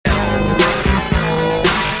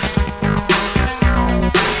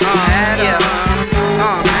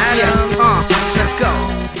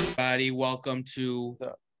everybody. Welcome to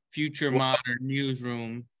Future Modern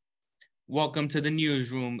Newsroom. Welcome to the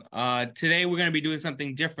newsroom. Today, we're going to be doing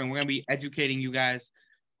something different. We're going to be educating you guys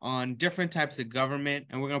on different types of government,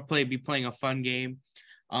 and we're going to be playing a fun game.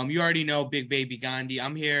 You already know Big Baby Gandhi.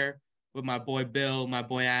 I'm here with my boy Bill, my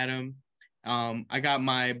boy Adam. I got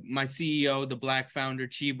my CEO, the Black founder,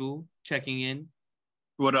 Chibu, checking in.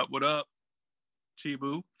 What up,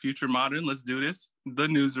 Chibu, Future Modern, let's do this. The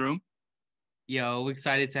newsroom. Yo,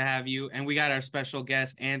 excited to have you. And we got our special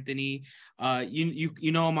guest, Antoni.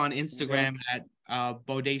 You know him on Instagram at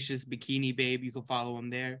Bodacious Bikini Babe. You can follow him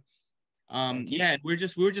there. Yeah, we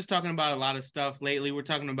were just talking about a lot of stuff lately. We're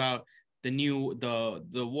talking about the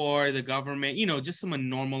war, the government, just some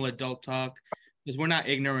normal adult talk, because we're not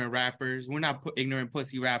ignorant rappers. We're not ignorant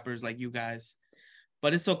pussy rappers like you guys.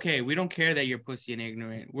 But it's okay. We don't care that you're pussy and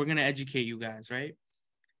ignorant. We're gonna educate you guys, right?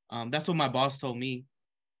 That's what my boss told me.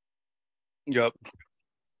 Yep.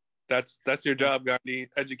 That's your job, Gandhi.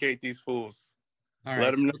 Educate these fools. All right.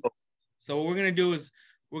 Let them know. So what we're gonna do is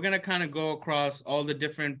we're gonna kind of go across all the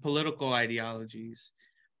different political ideologies.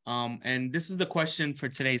 And this is the question for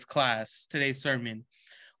today's sermon.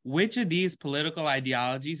 Which of these political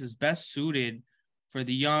ideologies is best suited for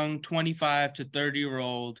the young 25 to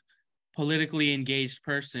 30-year-old politically engaged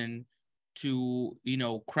person to,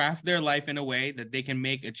 craft their life in a way that they can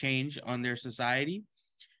make a change on their society?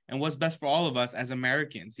 And what's best for all of us as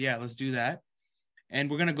Americans? Yeah, let's do that.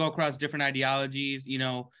 And we're going to go across different ideologies.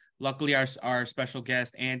 Luckily, our special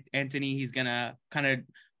guest, Antoni, he's going to kind of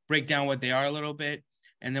break down what they are a little bit.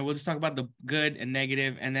 And then we'll just talk about the good and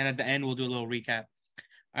negative. And then at the end, we'll do a little recap.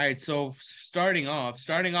 All right, so starting off,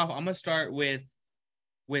 I'm going to start with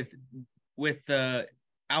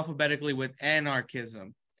alphabetically with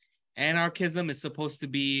anarchism. Anarchism is supposed to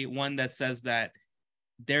be one that says that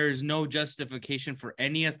there is no justification for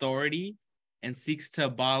any authority and seeks to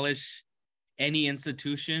abolish any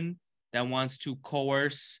institution that wants to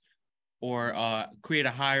coerce or create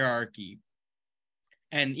a hierarchy.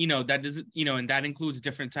 And, that doesn't, and that includes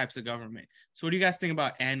different types of government. So what do you guys think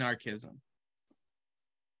about anarchism?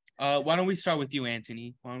 Why don't we start with you,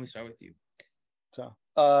 Antoni? So,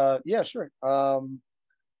 yeah, sure.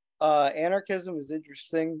 Anarchism is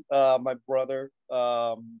interesting. My brother,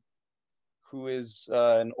 who is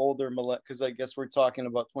an older because I guess we're talking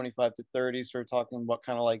about 25 to 30, so we're talking about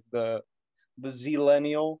kind of like the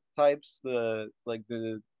Zillennial types, the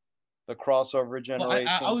crossover generation.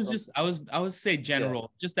 Well, I was say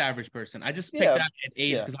general, just the average person. I just picked that at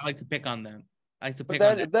age because I like to pick on them.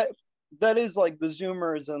 That is like the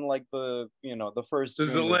Zoomers and like the first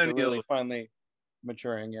Zoomers really finally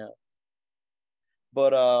maturing, yeah.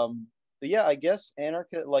 But yeah, I guess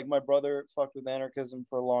like my brother fucked with anarchism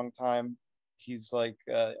for a long time. He's like,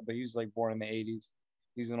 but he's like born in the 80s.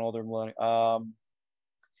 He's an older millennial.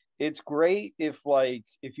 It's great if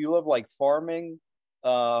you love like farming,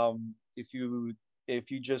 if you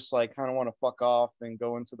just like kind of want to fuck off and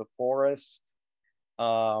go into the forest,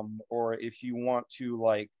 or if you want to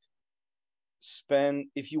like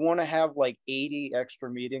if you want to have like 80 extra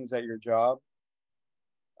meetings at your job,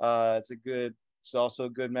 it's also a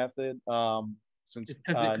good method. Since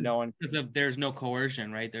there's no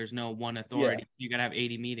coercion, right? There's no one authority. Yeah. You gotta have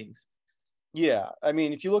 80 meetings. Yeah, I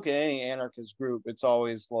mean, if you look at any anarchist group, it's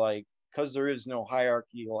always like, because there is no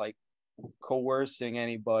hierarchy, like coercing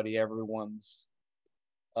anybody. Everyone's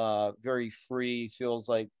very free, feels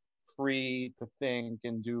like free to think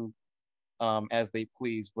and do as they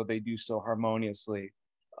please, but they do so harmoniously.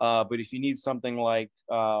 But if you need something like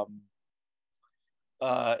in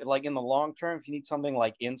the long term, if you need something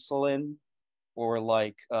like insulin or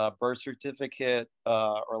like birth certificate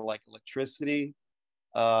or like electricity,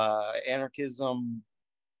 anarchism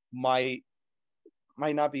might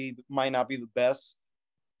not be the best,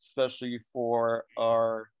 especially for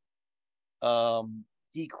our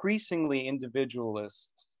decreasingly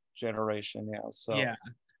individualist generation. Yeah. So yeah.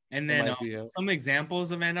 And then some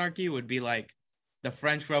examples of anarchy would be like the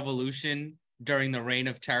French Revolution during the Reign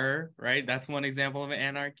of Terror, right? That's one example of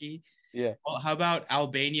anarchy. Yeah. Well, how about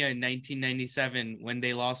Albania in 1997 when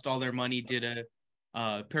they lost all their money due to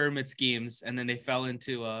pyramid schemes, and then they fell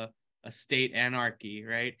into a state anarchy,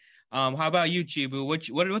 right? How about you, Chibu?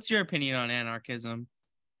 What's your opinion on anarchism?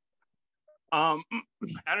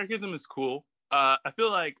 Anarchism is cool. I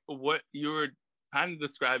feel like what you're kind of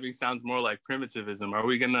describing sounds more like primitivism. Are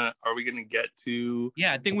we gonna get to?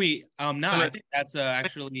 Yeah, I think we I think that's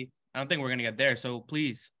actually, I don't think we're gonna get there. So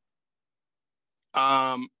please.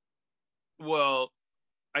 Well,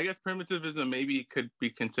 I guess primitivism maybe could be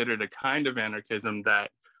considered a kind of anarchism that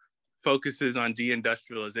focuses on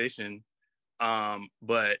deindustrialization.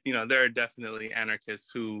 But there are definitely anarchists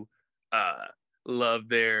who love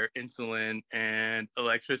their insulin and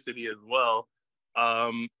electricity as well.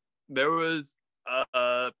 There was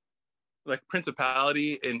like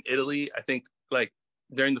principality in Italy, I think like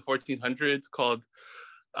during the 1400s called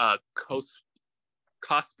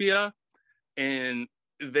Cospia, and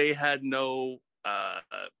they had no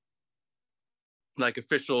like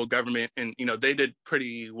official government, and you know they did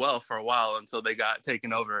pretty well for a while until they got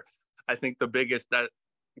taken over. I think the biggest, that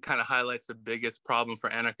kind of highlights the biggest problem for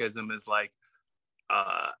anarchism is like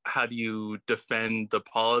how do you defend the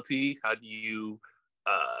polity? How do you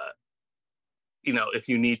you know, if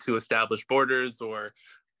you need to establish borders or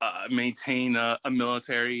maintain a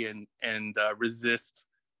military and resist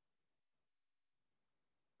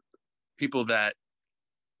people that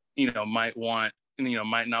you know might want, you know,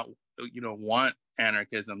 might not, you know, want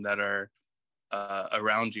anarchism, that are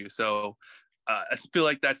around you. So I feel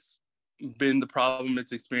like that's been the problem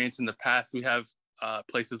it's experienced in the past. We have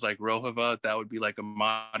places like Rojava, that would be like a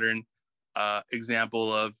modern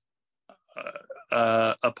example of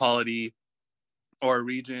a polity or a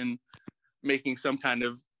region making some kind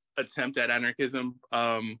of attempt at anarchism.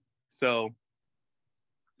 So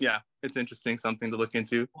yeah, it's interesting, something to look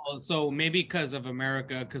into. Well, so maybe because of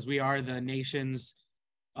America, because we are the nation's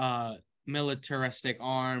militaristic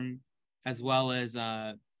arm, as well as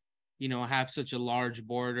you know, have such a large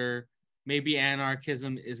border, maybe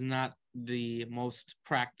anarchism is not the most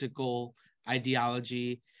practical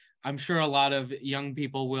ideology. I'm sure a lot of young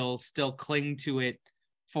people will still cling to it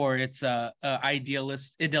for its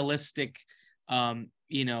idealistic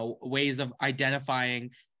you know, ways of identifying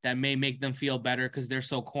that may make them feel better because they're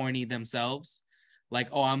so corny themselves. Like,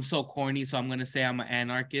 oh, I'm so corny, so I'm gonna say I'm an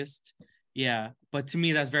anarchist. Yeah, but to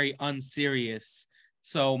me that's very unserious.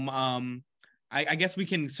 So I guess we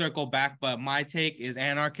can circle back, but my take is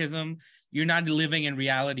anarchism. You're not living in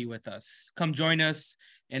reality with us. Come join us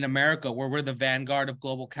in America, where we're the vanguard of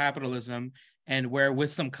global capitalism, and where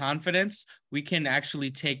with some confidence, we can actually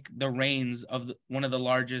take the reins of one of the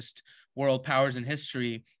largest world powers in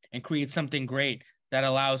history and create something great that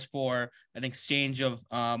allows for an exchange of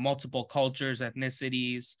multiple cultures,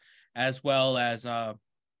 ethnicities, as well as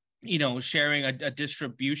you know, sharing a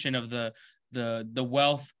distribution of the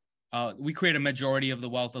wealth. We create a majority of the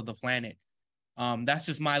wealth of the planet. That's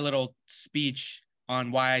just my little speech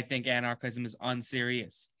on why I think anarchism is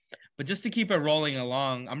unserious. But just to keep it rolling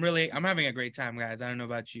along, I'm having a great time, guys. I don't know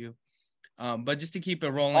about you. But just to keep it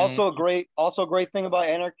rolling. Also a great thing about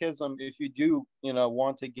anarchism, if you do, you know,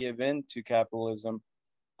 want to give in to capitalism,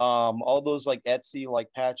 all those like Etsy like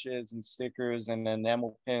patches and stickers and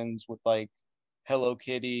enamel pins with like Hello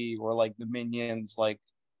Kitty or like the Minions like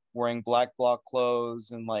wearing black bloc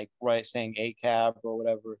clothes and like right saying ACAB or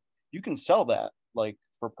whatever, you can sell that like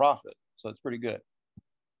for profit. So it's pretty good.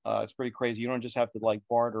 It's pretty crazy. You don't just have to like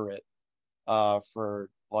barter it for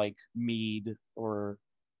like mead or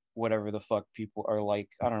whatever the fuck people are like.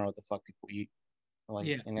 I don't know what the fuck people eat.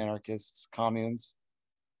 Like anarchists, communes.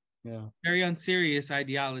 Yeah. Very unserious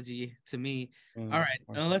ideology to me. All right.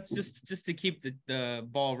 Let's just to keep the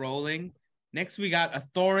ball rolling. Next, we got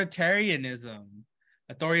authoritarianism.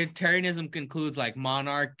 Authoritarianism concludes like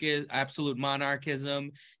absolute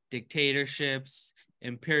monarchism, dictatorships,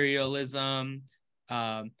 imperialism,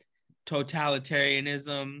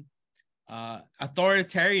 totalitarianism.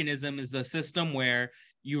 Authoritarianism is a system where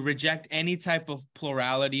you reject any type of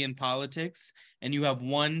plurality in politics, and you have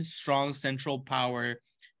one strong central power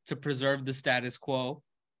to preserve the status quo.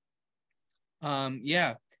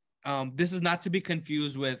 This is not to be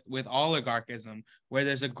confused with oligarchism, where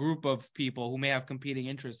there's a group of people who may have competing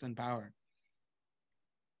interests in power.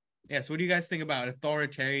 Yeah, so what do you guys think about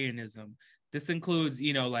authoritarianism? This includes,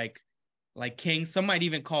 you know, like kings. Some might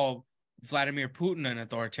even call Vladimir Putin an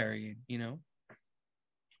authoritarian, you know?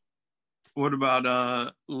 What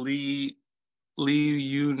about Lee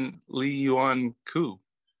Yuan Ku?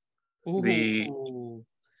 The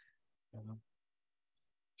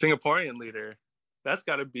Singaporean leader. That's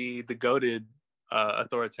got to be the goated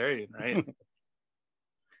authoritarian, right?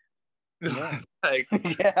 Like,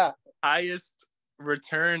 highest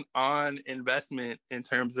return on investment in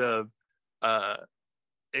terms of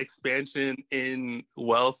expansion in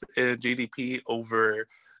wealth and GDP over,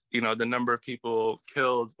 you know, the number of people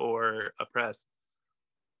killed or oppressed.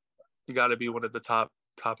 You got to be one of the top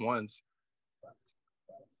ones,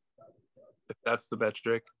 if that's the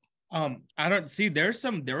metric. I don't see. There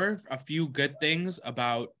are a few good things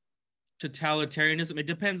about totalitarianism. It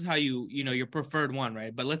depends how you know, your preferred one,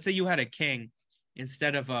 right? But let's say you had a king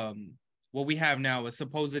instead of what we have now, a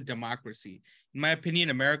supposed democracy. In my opinion,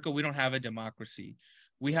 America, we don't have a democracy.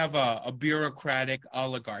 We have a bureaucratic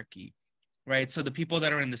oligarchy, right? So the people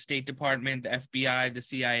that are in the State Department, the FBI, the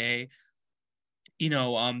CIA,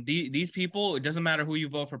 these people, it doesn't matter who you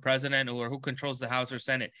vote for president or who controls the House or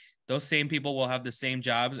Senate. Those same people will have the same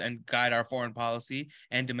jobs and guide our foreign policy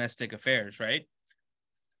and domestic affairs, right?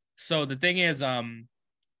 So the thing is, the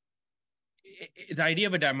idea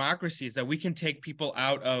of a democracy is that we can take people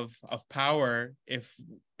out of power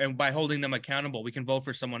and by holding them accountable, we can vote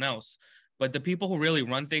for someone else. But the people who really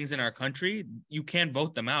run things in our country, you can't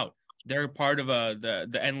vote them out. They're part of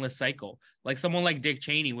the endless cycle. Like someone like Dick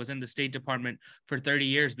Cheney was in the State Department for 30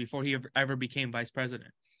 years before he ever became vice president.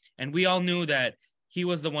 And we all knew that he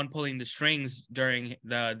was the one pulling the strings during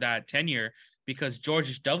that tenure because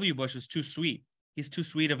George W. Bush was too sweet. He's too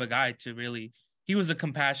sweet of a guy to really, he was a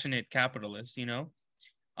compassionate capitalist, He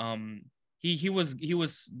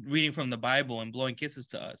was reading from the Bible and blowing kisses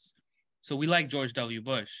to us. So we like George W.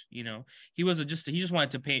 Bush, he just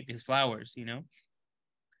wanted to paint his flowers,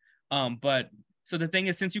 But so the thing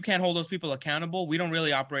is, since you can't hold those people accountable, we don't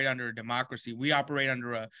really operate under a democracy. We operate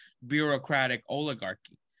under a bureaucratic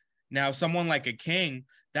oligarchy. Now, someone like a king,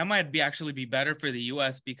 that might actually be better for the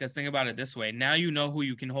US because think about it this way. Now you know who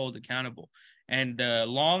you can hold accountable. And the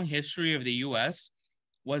long history of the US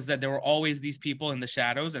was that there were always these people in the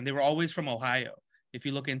shadows, and they were always from Ohio, if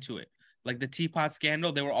you look into it. Like the Teapot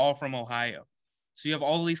scandal, they were all from Ohio. So you have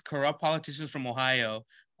all these corrupt politicians from Ohio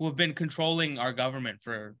who have been controlling our government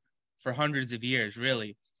for hundreds of years,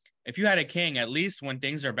 really. If you had a king, at least when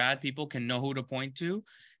things are bad, people can know who to point to.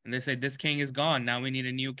 And they say, this king is gone. Now we need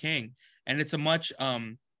a new king. And it's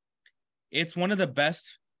it's one of the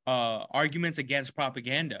best arguments against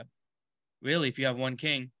propaganda, really, if you have one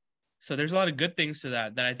king. So there's a lot of good things to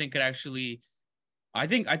that I think could actually, I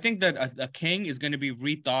think that a king is going to be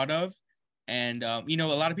rethought of. And, a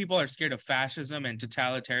lot of people are scared of fascism and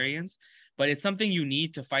totalitarians, but it's something you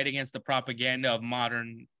need to fight against the propaganda of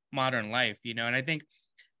modern life, And I think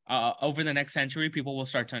over the next century, people will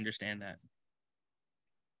start to understand that.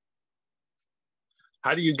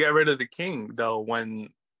 How do you get rid of the king, though, when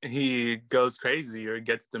he goes crazy or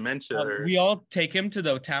gets dementia? We all take him to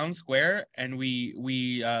the town square and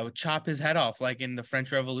we chop his head off, like in the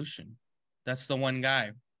French Revolution. That's the one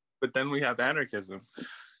guy. But then we have anarchism.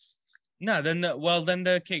 No, then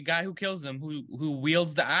the guy who kills him, who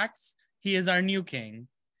wields the axe, he is our new king.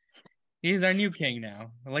 He is our new king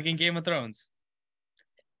now, like in Game of Thrones.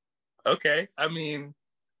 Okay, I mean,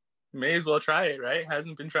 may as well try it, right?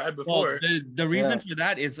 Hasn't been tried before. Well, the reason for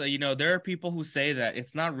that is, there are people who say that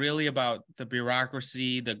it's not really about the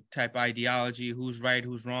bureaucracy, the type of ideology, who's right,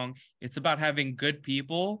 who's wrong. It's about having good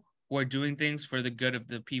people who are doing things for the good of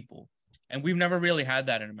the people. And we've never really had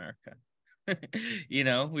that in America.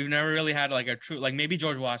 We've never really had like a true, like maybe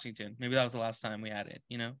George Washington. Maybe that was the last time we had it,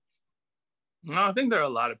 No, I think there are a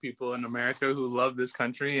lot of people in America who love this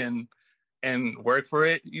country and work for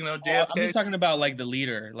it. JFK. I'm just talking about like the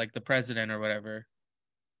leader, like the president or whatever.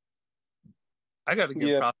 I got to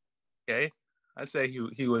give props. Okay, I'd say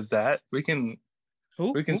he was that. We can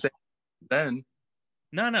say then.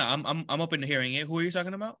 No, I'm open to hearing it. Who are you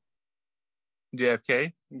talking about?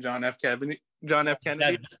 JFK, John F. Kennedy.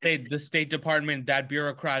 The State Department, that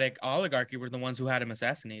bureaucratic oligarchy were the ones who had him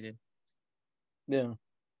assassinated. Yeah.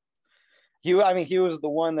 He was the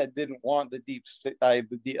one that didn't want the deep state.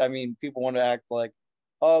 People want to act like,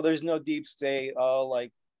 oh, there's no deep state. Oh,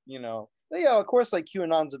 yeah, of course, like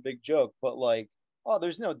QAnon's a big joke, but like, oh,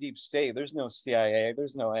 there's no deep state. There's no CIA.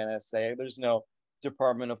 There's no NSA. There's no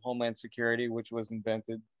Department of Homeland Security, which was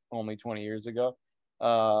invented only 20 years ago.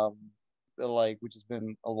 Which has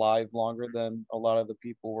been alive longer than a lot of the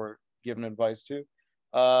people were given advice to.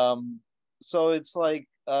 So it's like,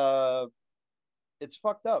 it's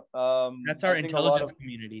fucked up. That's our intelligence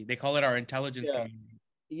community. They call it our intelligence community.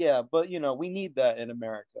 Yeah, but we need that in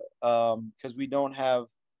America because we don't have.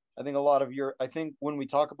 I think a lot of I think when we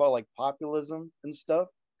talk about like populism and stuff,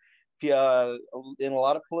 in a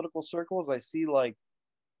lot of political circles, I see like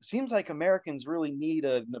it seems like Americans really need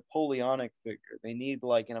a Napoleonic figure. They need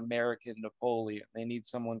like an American Napoleon. They need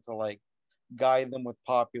someone to like guide them with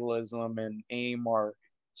populism and aim our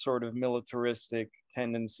sort of militaristic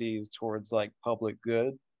tendencies towards like public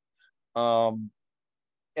good. And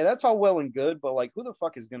that's all well and good, but like who the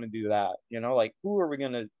fuck is gonna do that? Like who are we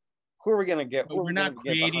gonna get? We're not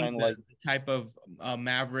creating the type of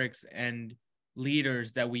mavericks and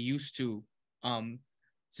leaders that we used to.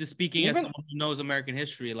 Just speaking as someone who knows American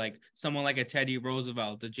history, like someone like a Teddy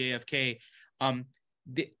Roosevelt, the JFK.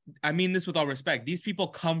 I mean this with all respect. These people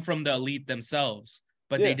come from the elite themselves,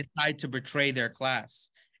 but they decide to betray their class.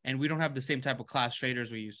 And we don't have the same type of class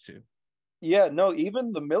traders we used to. Yeah, no,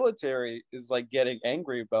 even the military is like getting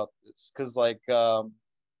angry about this because like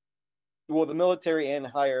well, the military and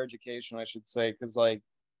higher education, I should say, because like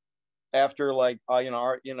after like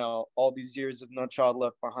all these years of No Child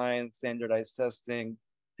Left Behind, standardized testing,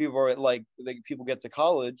 people are like people get to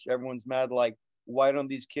college, everyone's mad like, why don't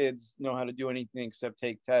these kids know how to do anything except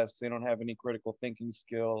take tests? They don't have any critical thinking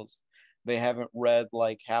skills. They haven't read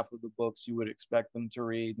like half of the books you would expect them to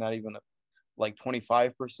read, not even like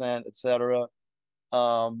 25%, etc.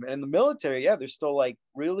 And the military, yeah, they're still like,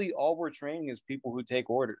 really all we're training is people who take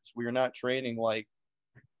orders. We are not training like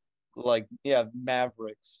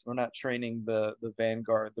mavericks. We're not training the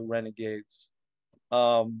vanguard, the renegades.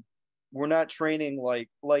 We're not training well,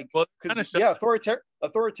 because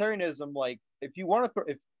authoritarianism, like if you want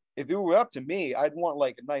to if it were up to me, I'd want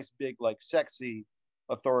like a nice big like sexy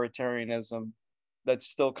authoritarianism that's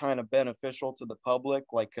still kind of beneficial to the public,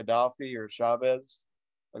 like Gaddafi or Chavez.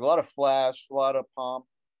 Like a lot of flash, a lot of pomp.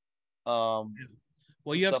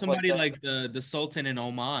 Well, you have somebody like the Sultan in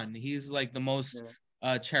Oman. He's like the most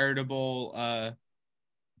charitable.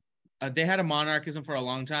 They had a monarchism for a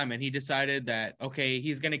long time, and he decided that okay,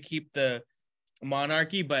 he's gonna keep the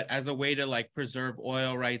monarchy, but as a way to like preserve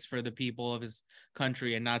oil rights for the people of his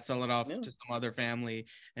country and not sell it off to some other family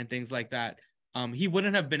and things like that. He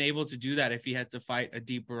wouldn't have been able to do that if he had to fight a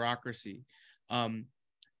deep bureaucracy.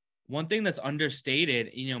 One thing that's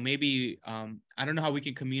understated, maybe I don't know how we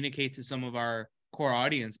can communicate to some of our core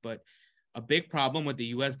audience, but a big problem with the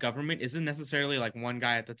US government isn't necessarily like one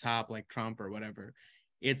guy at the top like Trump or whatever.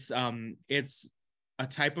 It's a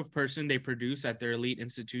type of person they produce at their elite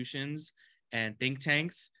institutions and think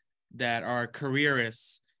tanks that are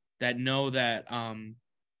careerists that know that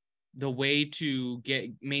the way to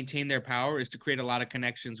maintain their power is to create a lot of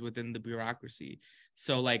connections within the bureaucracy.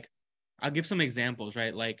 So like, I'll give some examples,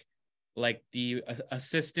 right? Like the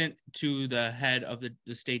assistant to the head of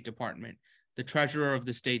the State Department, the treasurer of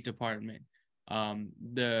the State Department,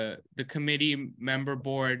 the committee member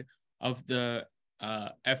board of the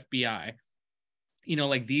FBI.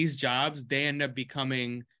 Like these jobs, they end up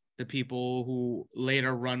becoming the people who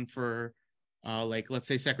later run for, like, let's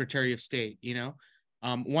say Secretary of State,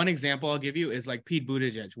 One example I'll give you is like Pete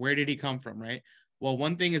Buttigieg. Where did he come from, right? Well,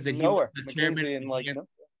 one thing is that he was the chairman.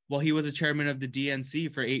 Well, he was a chairman of the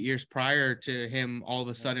DNC for 8 years prior to him all of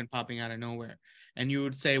a sudden popping out of nowhere. And you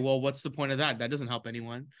would say, well, what's the point of that? That doesn't help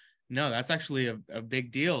anyone. No, that's actually a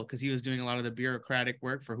big deal because he was doing a lot of the bureaucratic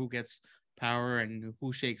work for who gets power and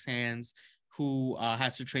who shakes hands, who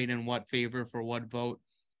has to trade in what favor for what vote,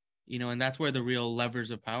 and that's where the real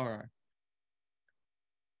levers of power are.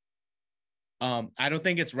 I don't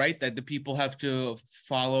think it's right that the people have to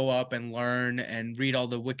follow up and learn and read all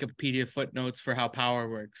the Wikipedia footnotes for how power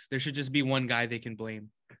works. There should just be one guy they can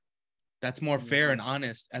blame. That's more fair and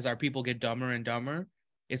honest. As our people get dumber and dumber,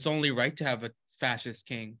 it's only right to have a fascist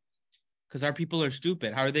king because our people are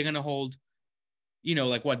stupid. How are they going to hold,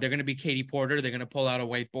 like what? They're going to be Katie Porter. They're going to pull out a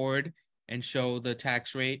whiteboard and show the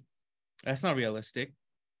tax rate. That's not realistic.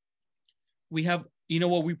 We have,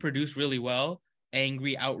 what we produce really well?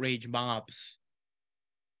 Angry, outraged mobs.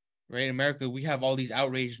 Right? In America, we have all these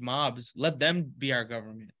outraged mobs. Let them be our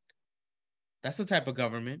government. That's the type of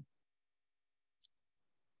government.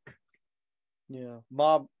 Yeah.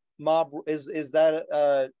 Mob is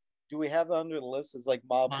that do we have that under the list? Is like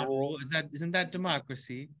mob rule? Isn't that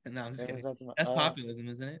democracy? No, I'm just kidding. That's populism,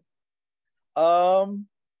 isn't it?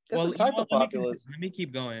 It's a type of populism. Let me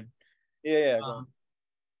keep going. Yeah, go on.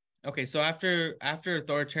 Okay, so after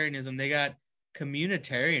authoritarianism, they got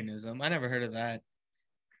communitarianism. I never heard of that.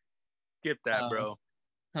 Skip that, bro.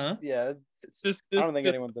 Huh? Yeah, I don't think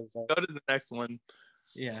anyone does that. Go to the next one.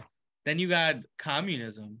 Yeah. Then you got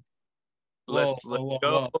communism. Let's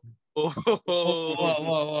go.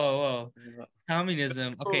 Whoa.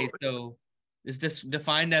 Communism. Okay, so is this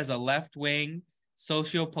defined as a left-wing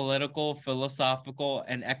socio-political, philosophical,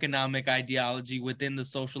 and economic ideology within the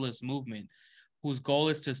socialist movement, whose goal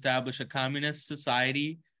is to establish a communist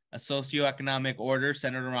society, a socioeconomic order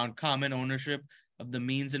centered around common ownership of the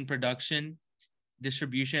means in production,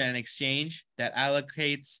 distribution, and exchange that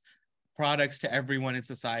allocates products to everyone in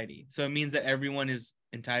society. So it means that everyone is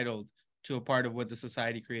entitled to a part of what the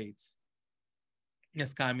society creates.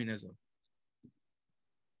 Yes, communism.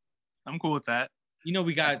 I'm cool with that.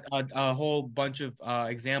 We got a whole bunch of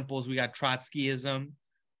examples. We got Trotskyism.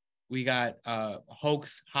 We got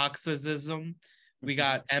Hoxism. We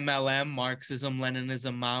got MLM, Marxism,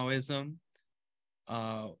 Leninism, Maoism.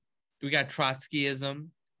 We got Trotskyism.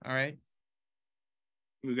 All right.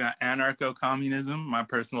 We got anarcho-communism, my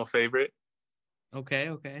personal favorite.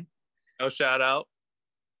 Okay. Oh, shout out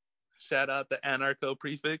the anarcho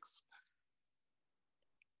prefix.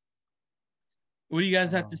 What do you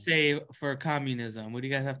guys have to say for communism? What do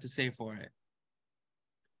you guys have to say for it?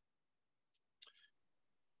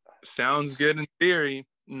 Sounds good in theory.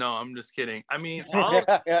 No, I'm just kidding. I mean, all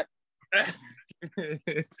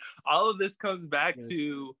of this comes back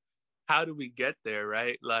to how do we get there,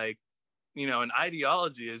 right? Like, you know, an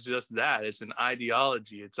ideology is just that. It's an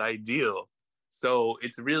ideology. It's ideal. So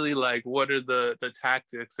it's really like, what are the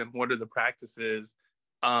tactics and what are the practices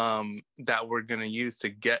that we're going to use to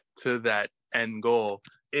get to that end goal,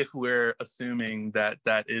 if we're assuming that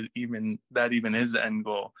even is the end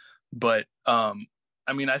goal. But I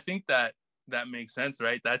mean, I think that makes sense,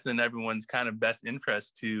 right? That's in everyone's kind of best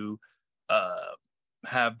interest to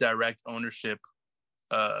have direct ownership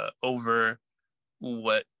over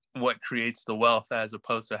what creates the wealth, as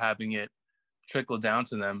opposed to having it trickle down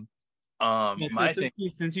to them.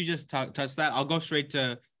 Since you just touched that, I'll go straight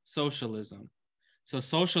to socialism. So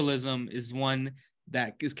socialism is one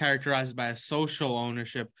that is characterized by a social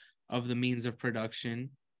ownership of the means of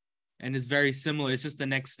production, and is very similar. It's just the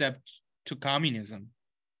next step to communism.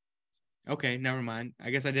 Okay, never mind.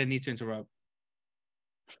 I guess I didn't need to interrupt.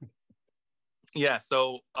 Yeah,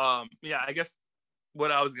 so I guess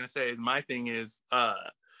what I was gonna say is, my thing is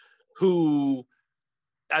who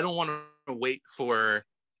I don't want to wait for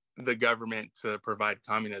the government to provide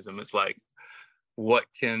communism. It's like, what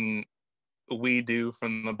can we do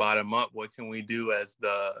from the bottom up? What can we do as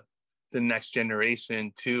the next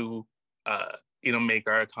generation to make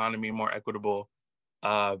our economy more equitable?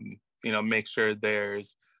 Make sure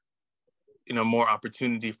there's more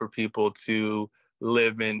opportunity for people to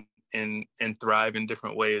live and thrive in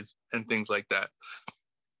different ways and things like that.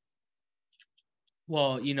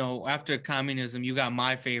 Well, after communism, you got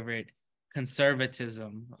my favorite,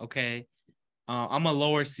 conservatism. Okay. I'm a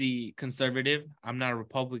lower C conservative. I'm not a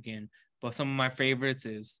Republican, but some of my favorites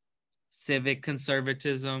is civic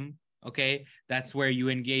conservatism. Okay. That's where you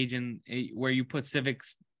engage in, where you put civic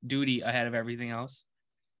duty ahead of everything else.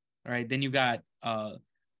 All right. Then you got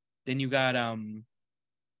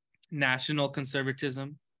national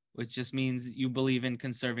conservatism, which just means you believe in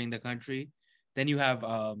conserving the country. Then you have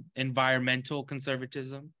environmental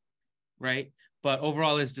conservatism, right? But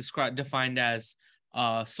overall, it's defined as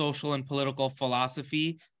social and political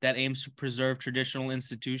philosophy that aims to preserve traditional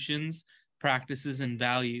institutions, practices, and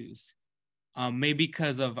values. Maybe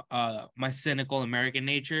because of my cynical American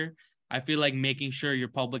nature, I feel like making sure your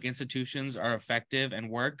public institutions are effective and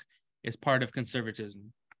work is part of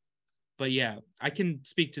conservatism. But yeah, I can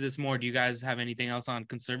speak to this more. Do you guys have anything else on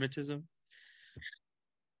conservatism?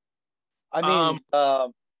 I mean,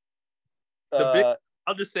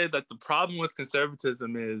 I'll just say that the problem with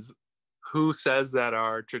conservatism is, who says that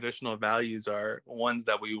our traditional values are ones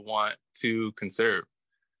that we want to conserve,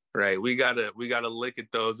 right? We gotta look at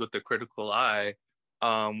those with a critical eye,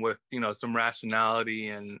 with some rationality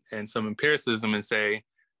and some empiricism, and say,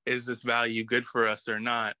 is this value good for us or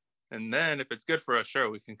not? And then if it's good for us, sure,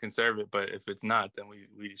 we can conserve it. But if it's not, then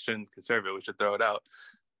we shouldn't conserve it. We should throw it out.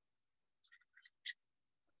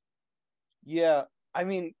 Yeah, I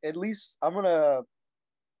mean, at least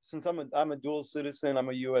since I'm a dual citizen, I'm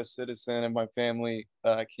a U.S. citizen, and my family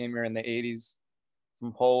came here in the '80s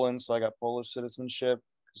from Poland, so I got Polish citizenship,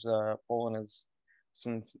 because Poland is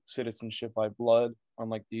citizenship by blood,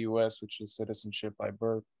 unlike the U.S., which is citizenship by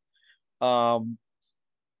birth.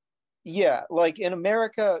 Yeah, like in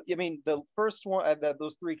America, I mean, the first one,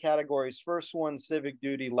 those three categories: first one, civic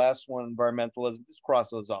duty; last one, environmentalism. Just cross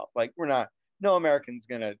those off. Like, no American's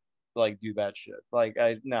gonna like do that shit. Like,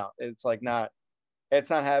 no, it's like not. It's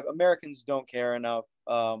not Americans don't care enough.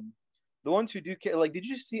 The ones who do care, like, did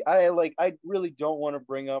you see? I really don't want to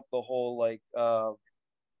bring up the whole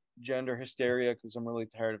gender hysteria, because I'm really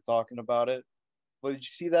tired of talking about it. But did you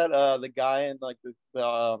see that the guy in like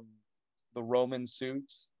the Roman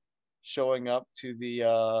suits showing up to the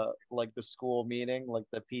the school meeting, like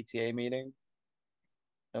the PTA meeting,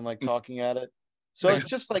 and like talking at it? So it's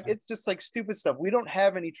just like stupid stuff. We don't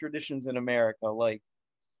have any traditions in America. Like,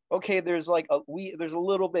 okay, there's there's a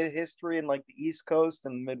little bit of history in like the East Coast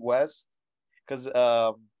and the Midwest, because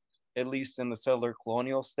at least in the settler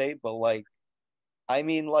colonial state. But like, I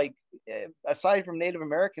mean, like, aside from Native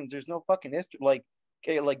Americans, there's no fucking history. Like,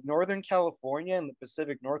 okay, like Northern California and the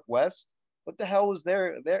Pacific Northwest, what the hell was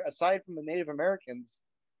there aside from the Native Americans?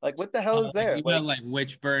 Like, what the hell is there? You got like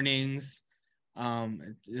witch burnings,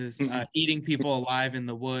 eating people alive in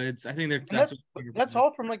the woods. I think that's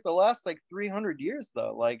all from like the last like 300 years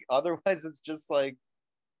though. Like, otherwise it's just like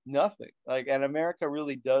nothing. Like, and America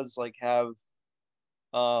really does like have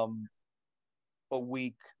a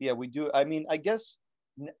weak, yeah, we do. I mean, I guess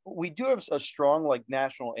we do have a strong like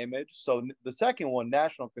national image. So the second one,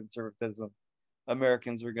 national conservatism,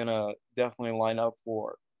 Americans are gonna definitely line up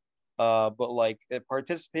for. But like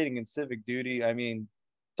participating in civic duty, I mean,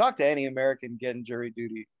 talk to any American getting jury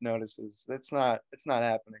duty notices. It's not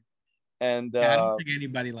happening. And Yeah, I don't think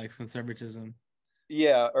anybody likes conservatism.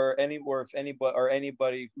 yeah, or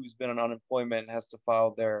anybody who's been on unemployment has to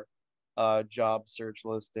file their job search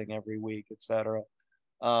listing every week, etc.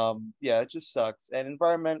 Yeah, it just sucks. And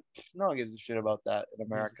environment, no one gives a shit about that in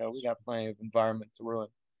America. We got plenty of environment to ruin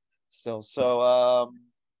still. So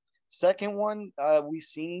second one, we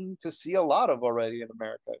seem to see a lot of already in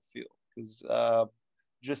America, I feel, because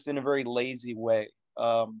just in a very lazy way.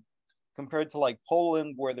 Compared to like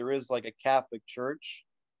Poland, where there is like a Catholic church,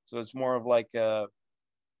 so it's more of like a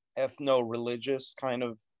ethno-religious kind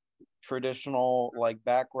of traditional like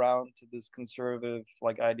background to this conservative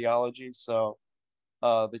like ideology. So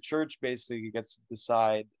the church basically gets to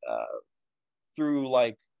decide through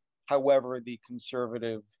like however the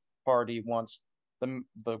conservative party wants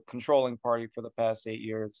the controlling party for the past 8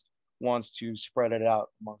 years wants to spread it out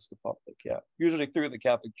amongst the public. Yeah, usually through the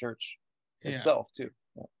Catholic Church itself too.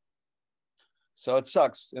 Yeah. So it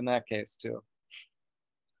sucks in that case too.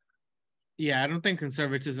 Yeah, I don't think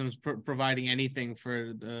conservatism is providing anything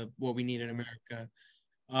for what we need in America,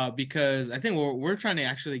 because I think we're trying to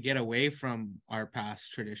actually get away from our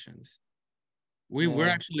past traditions. We're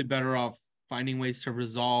actually better off finding ways to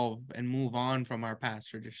resolve and move on from our past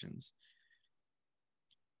traditions.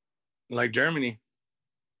 Like Germany.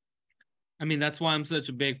 I mean, that's why I'm such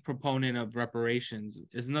a big proponent of reparations.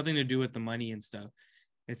 It's nothing to do with the money and stuff.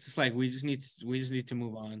 It's just like we just need to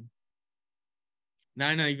move on.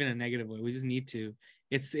 Not even a negative way. We just need to.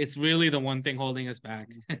 It's really the one thing holding us back.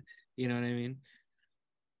 You know what I mean?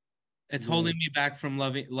 It's holding me back from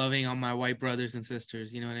loving all my white brothers and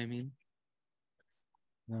sisters. You know what I mean?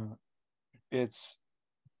 No, it's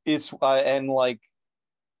and like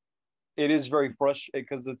it is very frustrating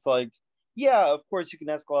because it's like, yeah, of course you can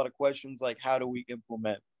ask a lot of questions like how do we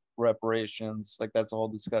implement reparations? Like that's a whole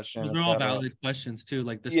discussion. Those are all valid questions too.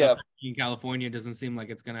 Like the stuff in California doesn't seem like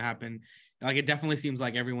it's gonna happen. Like it definitely seems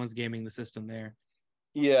like everyone's gaming the system there.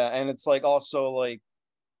 Yeah, and it's like also like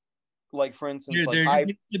for instance, there just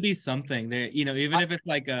needs to be something there. You know, even if it's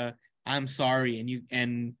like I'm sorry,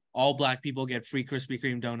 and all Black people get free Krispy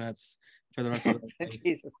Kreme donuts for the rest of the day.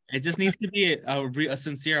 Jesus. It just needs to be a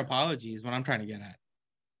sincere apology is what I'm trying to get at.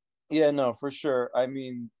 Yeah, no, for sure. I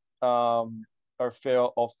mean, our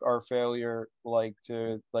failure like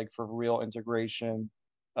to like for real integration,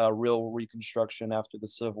 real reconstruction after the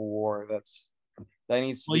Civil War, that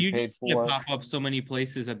needs to be paid for. You pop up so many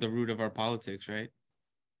places at the root of our politics, right?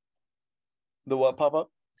 The what pop up?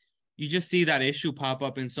 You just see that issue pop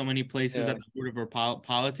up in so many places at the root of our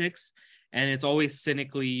politics, and it's always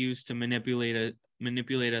cynically used to manipulate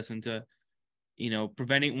us into, you know,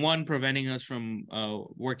 preventing us from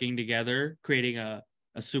working together, creating a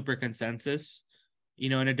super consensus. You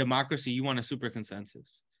know, in a democracy, you want a super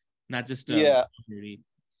consensus, not just a majority.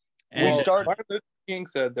 And Martin Luther King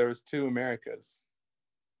said there was two Americas.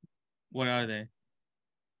 What are they?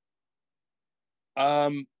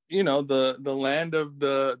 You know, the land of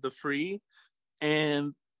the free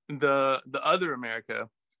and the other America.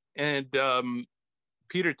 And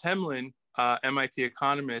Peter Temlin, MIT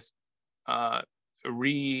economist,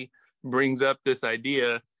 brings up this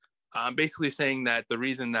idea, basically saying that the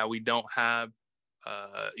reason that we don't have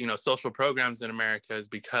you know, social programs in America is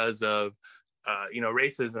because of you know,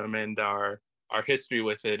 racism and our history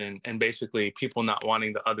with it, and basically people not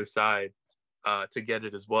wanting the other side to get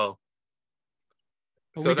it as well.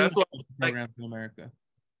 So that's what programs in America.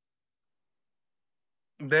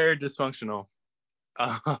 Very dysfunctional.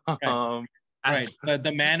 Right. But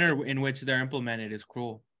the manner in which they're implemented is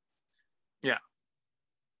cruel. Yeah.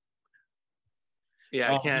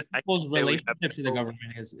 Yeah, people's relationship to the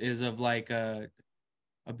government is of like a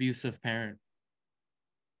abusive parent.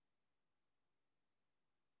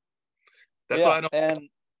 That's why I don't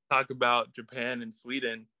talk about Japan and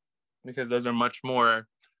Sweden, because those are much more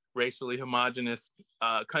racially homogenous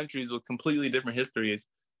countries with completely different histories.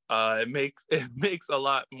 It makes a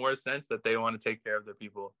lot more sense that they want to take care of their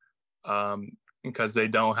people, because they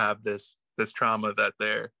don't have this trauma that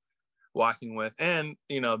they're walking with. And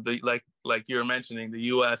you know, like you were mentioning, the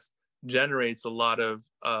U.S. generates a lot of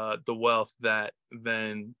the wealth that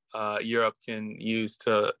then Europe can use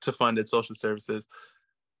to fund its social services.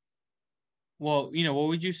 Well, you know, what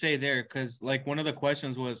would you say there? Because like one of the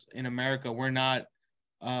questions was, in America, we're not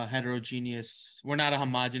heterogeneous. We're not a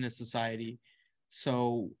homogenous society.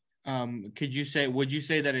 So would you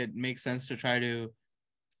say that it makes sense to try to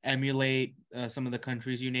emulate some of the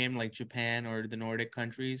countries you named, like Japan or the Nordic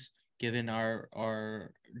countries, given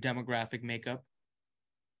our demographic makeup?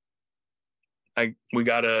 we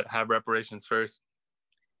gotta have reparations first.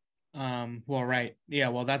 Well, right. Yeah,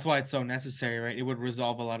 well, that's why it's so necessary, right? It would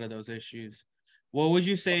resolve a lot of those issues. What would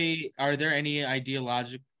you say, are there any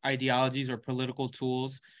ideologies or political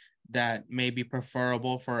tools that may be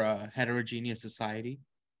preferable for a heterogeneous society?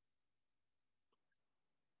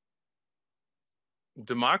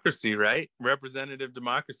 Democracy, right? Representative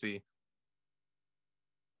democracy.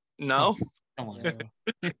 No? Come on.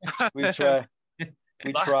 We tried.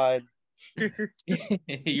 We tried.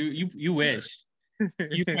 You wish.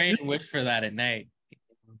 You pray and wish for that at night.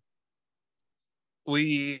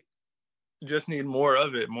 We just need more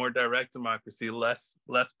of it, more direct democracy, less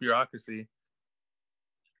bureaucracy.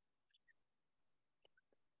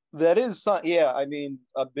 That is, yeah, I mean,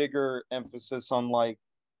 a bigger emphasis on, like,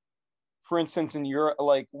 for instance, in Europe,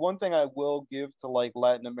 like, one thing I will give to, like,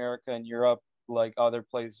 Latin America and Europe, like other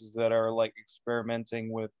places that are, like,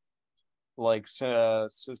 experimenting with, like,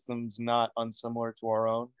 systems not unsimilar to our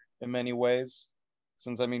own in many ways.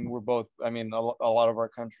 Since, I mean, we're both, I mean, a lot of our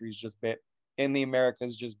countries just in the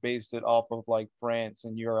Americas just based it off of, like, France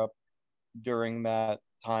and Europe during that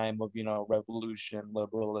time of, revolution,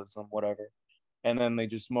 liberalism, whatever. And then they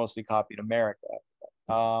just mostly copied America.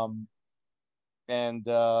 And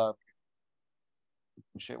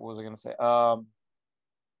shit, what was I gonna say? Well,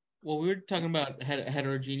 we were talking about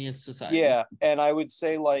heterogeneous society. Yeah, and I would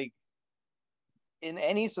say, like, in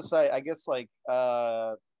any society, I guess, like,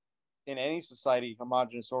 in any society,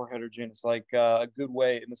 homogenous or heterogeneous, like, a good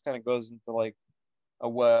way, and this kind of goes into, like, a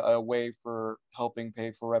way for helping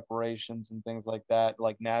pay for reparations and things like that,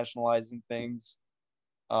 like nationalizing things.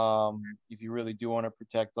 If you really do want to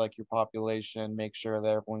protect, like, your population, make sure that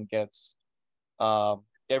everyone gets,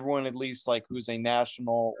 everyone at least, like, who's a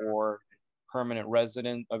national or permanent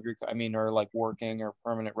resident of your, I mean, or like working or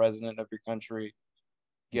permanent resident of your country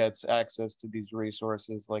gets access to these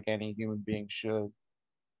resources like any human being should.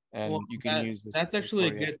 And well, you can use this. That's actually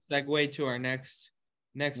a good segue to our next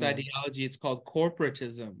ideology. It's called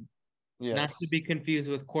corporatism. Yes. Not to be confused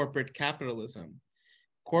with corporate capitalism.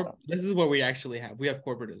 This is what we actually have. We have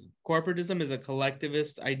corporatism. Corporatism is a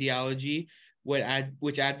collectivist ideology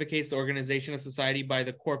which advocates the organization of society by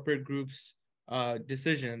the corporate group's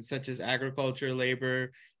decisions, such as agriculture,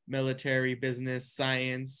 labor, military, business,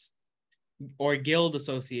 science, or guild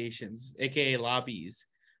associations, aka lobbies,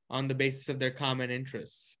 on the basis of their common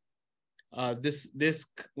interests. This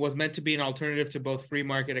was meant to be an alternative to both free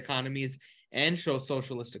market economies and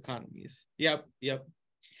socialist economies. Yep.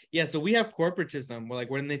 Yeah, so we have corporatism. Like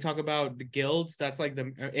when they talk about the guilds, that's like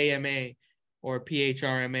the AMA or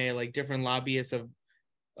PHRMA, like different lobbyists of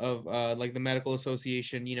like the medical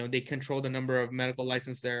association. They control the number of medical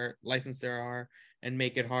license there are and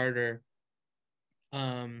make it harder. We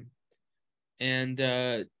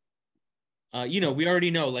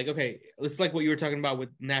already know, like, okay, it's like what you were talking about with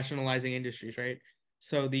nationalizing industries, right?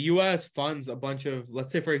 So the U.S. funds a bunch of,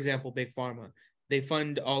 let's say, for example, Big Pharma. They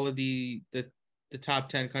fund all of the top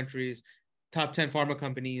 10 countries, top 10 pharma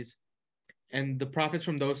companies, and the profits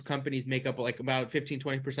from those companies make up like about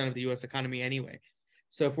 15-20% of the U.S. economy anyway.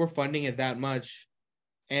 So if we're funding it that much,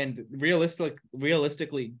 and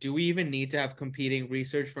realistically, do we even need to have competing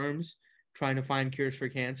research firms trying to find cures for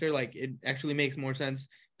cancer? Like, it actually makes more sense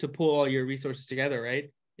to pull all your resources together,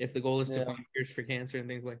 right? If the goal is to find cures for cancer and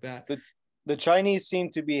things like that. The Chinese seem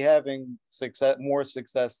to be having more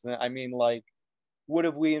success than, I mean, like, what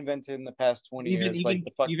have we invented in the past 20 years? Like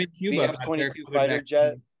even Cuba, the F-22 fighter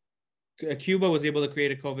jet. Cuba was able to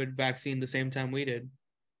create a COVID vaccine the same time we did.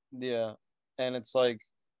 Yeah, and it's like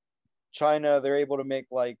China, they're able to make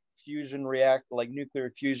like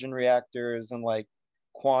nuclear fusion reactors and like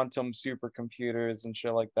quantum supercomputers and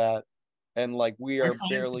shit like that. And like we are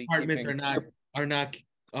barely departments are not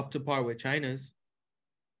up to par with China's.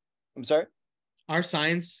 I'm sorry? Our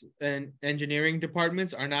science and engineering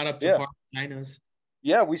departments are not up to par with China's.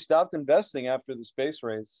 Yeah, we stopped investing after the space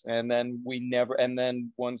race, and then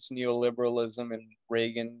once neoliberalism and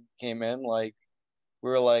Reagan came in, like, we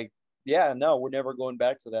were like, yeah, no, we're never going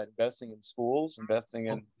back to that. Investing in schools, investing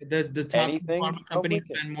in the top anything, pharma companies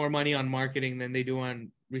spend more money on marketing than they do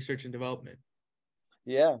on research and development.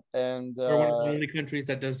 Yeah, and we're one of the only countries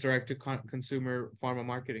that does direct to consumer pharma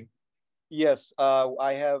marketing. Yes,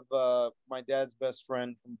 I have my dad's best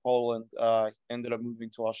friend from Poland. Ended up moving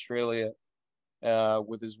to Australia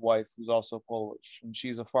with his wife, who's also Polish, and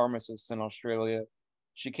she's a pharmacist in Australia.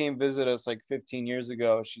 She came visit us like 15 years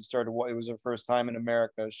ago. It was her first time in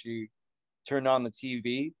America. She turned on the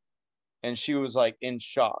TV, and she was like in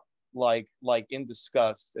shock, like in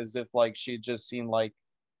disgust, as if like she had just seen like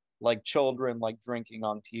children like drinking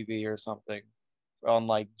on TV or something, on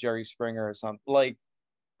like Jerry Springer or something. Like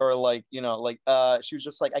or like, like she was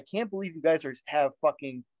just like, I can't believe you guys have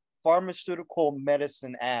fucking pharmaceutical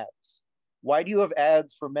medicine ads. Why do you have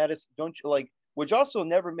ads for medicine? Don't you like, which also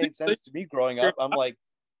never made sense to me growing up. I'm like,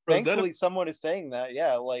 thankfully someone is saying that.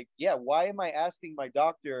 Yeah, like, yeah, why am I asking my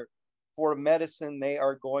doctor for medicine they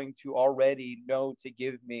are going to already know to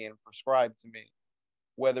give me and prescribe to me,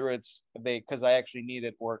 whether it's because I actually need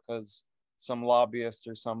it or because some lobbyist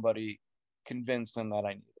or somebody convinced them that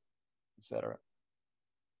I need it, etc.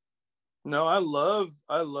 No, I love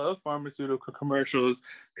pharmaceutical commercials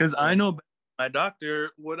because I know my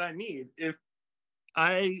doctor what I need. If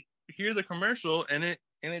I hear the commercial and it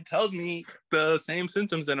tells me the same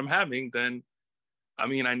symptoms that I'm having, then I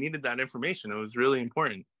mean I needed that information. It was really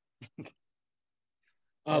important.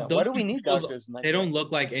 Why do we need doctors? They don't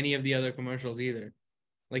look like any of the other commercials either.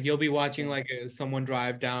 Like you'll be watching like someone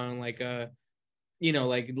drive down like a,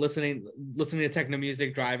 like listening to techno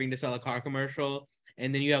music, driving to sell a car commercial,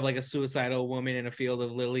 and then you have like a suicidal woman in a field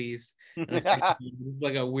of lilies. It's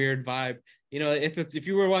like a weird vibe. If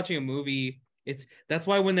you were watching a movie, that's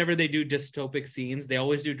why whenever they do dystopic scenes, they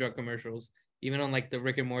always do drug commercials, even on like the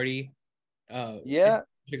Rick and Morty,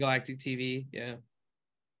 Galactic TV. Yeah,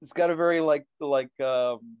 it's got a very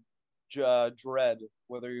Dredd,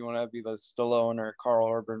 whether you want to be the Stallone or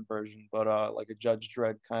Carl Urban version, but like a Judge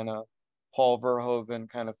Dredd kind of Paul Verhoeven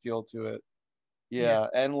kind of feel to it. Yeah.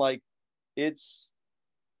 And like it's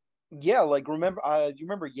like remember you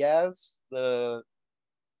remember Yaz, there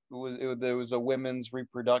was a women's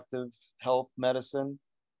reproductive health medicine.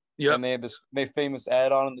 Yeah. And they had this famous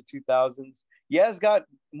ad on in the 2000s. Yaz got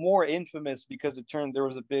more infamous because there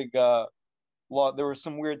was a big there were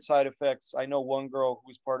some weird side effects. I know one girl who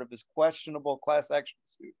was part of this questionable class action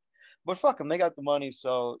suit, but fuck them, they got the money,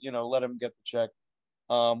 so let them get the check.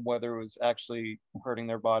 Whether it was actually hurting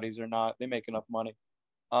their bodies or not, they make enough money.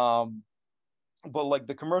 But like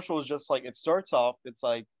the commercial is just like, it starts off, it's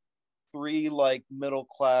like three like middle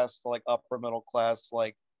class to like upper middle class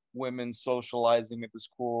like women socializing at this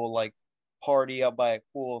cool like party out by a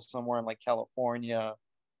pool somewhere in like California,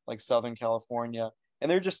 like Southern California, and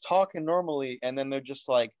they're just talking normally, and then they're just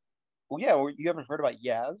like, well, yeah, you haven't heard about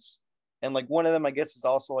Yaz? And like one of them, I guess, is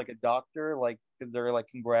also like a doctor, like because they're like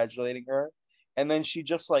congratulating her, and then she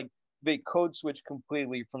just like, they code switch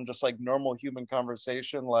completely from just like normal human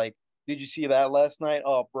conversation, like, did you see that last night?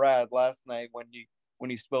 Oh, Brad, last night when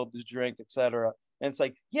he spilled his drink, etc. And it's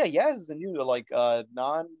like, yeah, Yaz is a new like a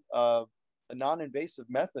non-invasive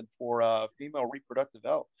method for female reproductive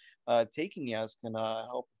health. Taking Yaz can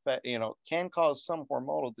help affect, can cause some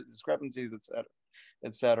hormonal discrepancies, etc.,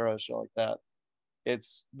 etc. Shit like that.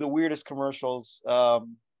 It's the weirdest commercials.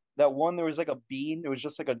 That one, there was like a bean. It was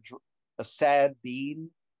just like a sad bean,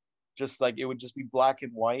 just like it would just be black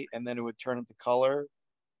and white, and then it would turn into color.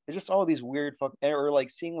 It's just all these weird or like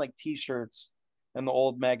seeing like T-shirts and the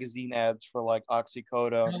old magazine ads for like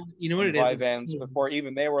oxycodone, you know what it Vyvanse, before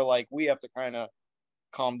even they were like, we have to kind of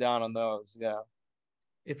calm down on those. Yeah,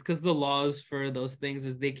 it's because the laws for those things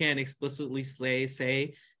is they can't explicitly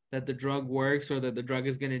say that the drug works or that the drug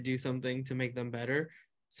is going to do something to make them better.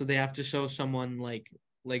 So they have to show someone like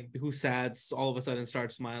who's sad all of a sudden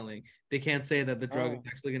starts smiling. They can't say that the drug is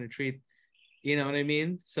actually going to treat, you know what I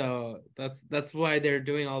mean? So that's why they're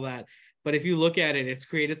doing all that. But if you look at it, it's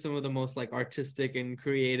created some of the most like artistic and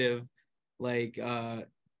creative, like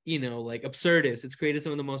like absurdist. It's created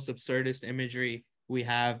some of the most absurdist imagery we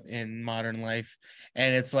have in modern life,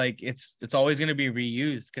 and it's like it's always going to be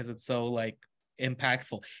reused because it's so like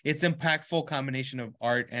impactful. It's impactful combination of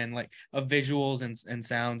art and like of visuals and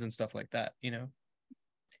sounds and stuff like that.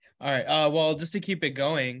 All right. Well, just to keep it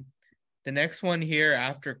going, the next one here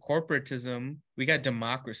after corporatism, we got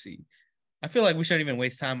democracy. I feel like we shouldn't even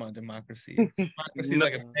waste time on democracy. Democracy is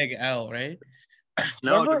like a big L, right?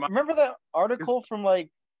 No, remember that article from like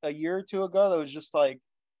a year or two ago that was just like,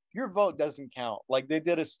 your vote doesn't count. Like they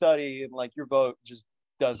did a study and like your vote just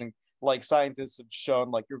doesn't, like scientists have shown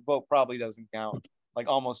like your vote probably doesn't count, like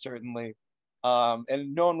almost certainly.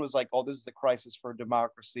 And no one was like, oh, this is a crisis for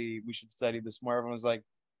democracy, we should study this more. Everyone was like,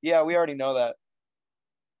 yeah, we already know that.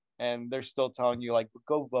 And they're still telling you like,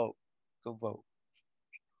 go vote.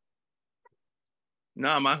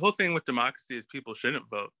 No, my whole thing with democracy is people shouldn't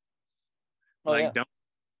vote.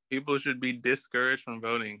 People should be discouraged from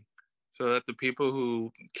voting so that the people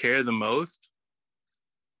who care the most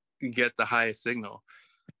get the highest signal.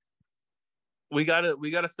 We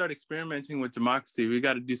gotta start experimenting with democracy. We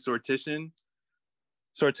gotta do sortition.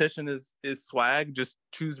 Sortition is swag. Just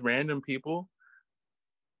choose random people.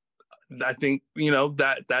 I think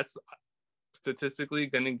that's statistically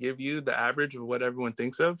going to give you the average of what everyone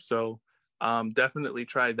thinks of. So definitely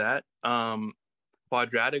try that.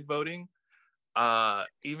 quadratic voting,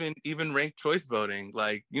 even ranked choice voting.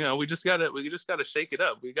 Like, you know, we just gotta shake it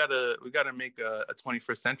up. We gotta make a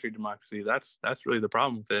 21st century democracy. That's really the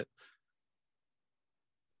problem with it.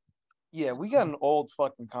 Yeah, we got an old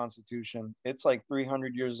fucking constitution. It's like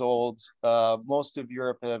 300 years old. Most of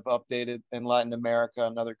Europe have updated, and Latin America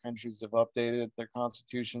and other countries have updated their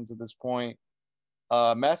constitutions at this point.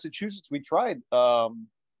 Massachusetts, we tried.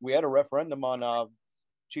 We had a referendum on,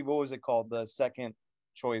 gee, what was it called? The second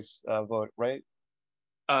choice vote, right?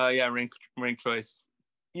 Yeah, ranked choice.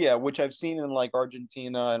 Yeah, which I've seen in like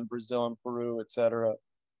Argentina and Brazil and Peru, etc.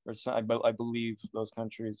 Or I believe those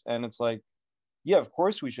countries, and it's like, yeah, of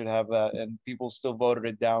course we should have that, and people still voted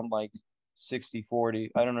it down like 60-40.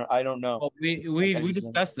 I don't know. Well, we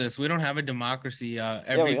discussed this. We don't have a democracy. Yeah.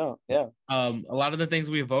 A lot of the things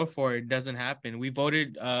we vote for, it doesn't happen. We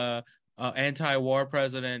voted anti-war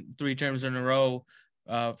president 3 terms in a row,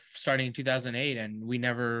 starting in 2008, and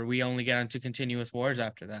we only get into continuous wars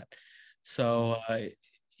after that. So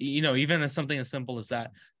you know, even something as simple as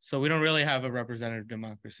that. So we don't really have a representative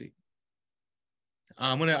democracy.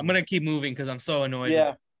 I'm gonna keep moving because I'm so annoyed.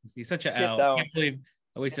 Yeah, see, such a L. I can't believe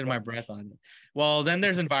I wasted my breath on it. Well, then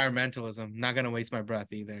there's environmentalism. Not gonna waste my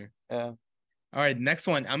breath either. Yeah. All right, next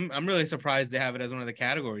one. I'm really surprised they have it as one of the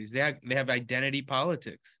categories. They have identity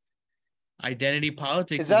politics. Identity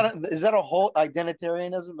politics is that a whole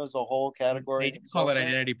identitarianism as a whole category? They call it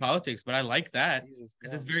identity politics, but I like that because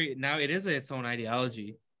it's it is its own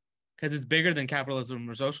ideology because it's bigger than capitalism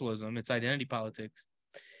or socialism. It's identity politics.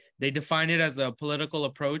 They define it as a political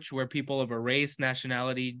approach where people of a race,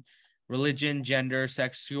 nationality, religion, gender,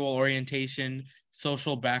 sexual orientation,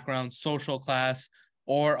 social background, social class,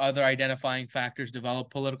 or other identifying factors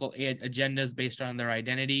develop political agendas based on their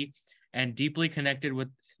identity and deeply connected with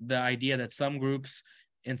the idea that some groups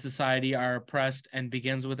in society are oppressed and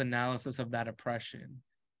begins with analysis of that oppression.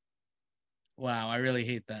 Wow, I really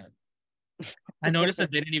hate that. I noticed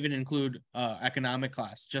that they didn't even include economic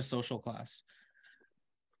class, just social class.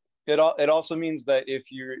 It also means that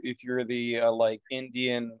if you're the like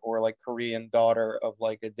Indian or like Korean daughter of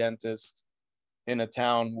like a dentist in a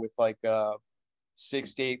town with like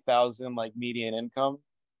 68,000 like median income,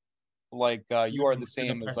 like you are the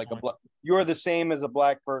same as like you are the same as a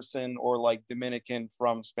black person or like Dominican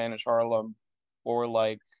from Spanish Harlem or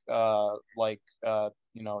like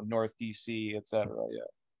you know, North DC, etc. Yeah.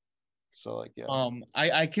 So like yeah.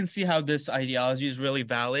 I can see how this ideology is really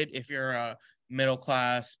valid if you're a middle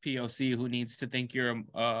class POC who needs to think you're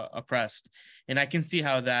oppressed, and I can see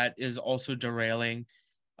how that is also derailing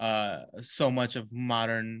so much of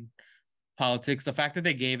modern politics. The fact that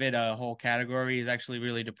they gave it a whole category is actually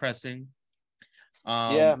really depressing.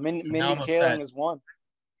 Yeah, Minnie Kaling is one.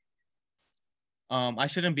 I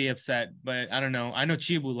shouldn't be upset, but I don't know. I know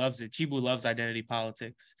Chibu loves it. Chibu loves identity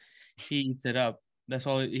politics. He eats it up. That's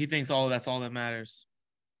all he thinks. That's all that matters.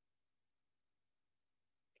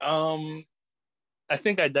 I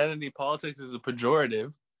think identity politics is a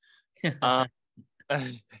pejorative. I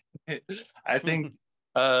think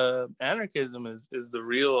anarchism is the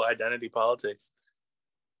real identity politics.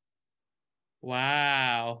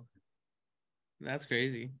 Wow, that's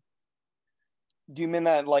crazy. Do you mean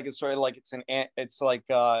that like it's sort of like it's like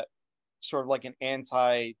sort of like an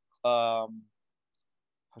anti how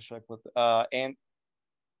should I put and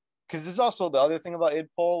because there's also the other thing about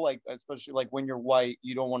idpol, like especially like when you're white,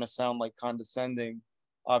 you don't want to sound like condescending,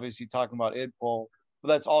 obviously talking about idpol, but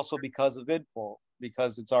that's also because of idpol,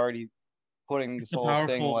 because it's already putting this whole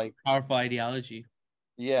thing like powerful ideology.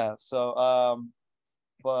 Yeah, so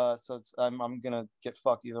but so it's I'm gonna get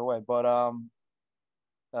fucked either way, but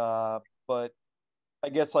I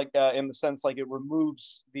guess like in the sense like it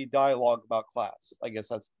removes the dialogue about class. I guess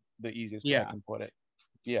that's the easiest way I can put it.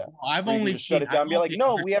 Yeah, well, I've only just shut it down. Be like,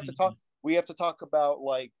 no, we have to talk. We have to talk about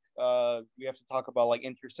like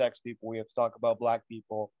intersex people. We have to talk about black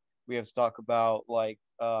people. We have to talk about like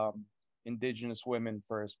indigenous women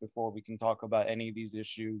first before we can talk about any of these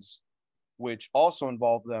issues, which also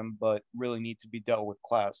involve them, but really need to be dealt with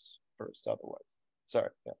class first. Otherwise,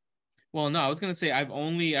 sorry. Yeah. Well, no, I was going to say I've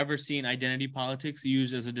only ever seen identity politics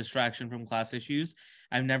used as a distraction from class issues.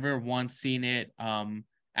 I've never once seen it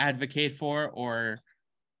advocate for or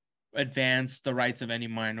advance the rights of any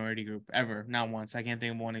minority group ever. Not once. I can't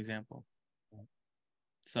think of one example.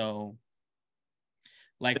 So,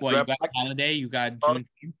 like what, you got holiday, you got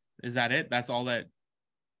Juneteenth. Is that it? That's all that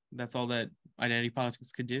identity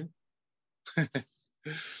politics could do?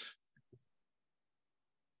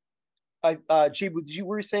 Chibu,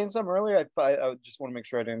 were you saying something earlier? I just want to make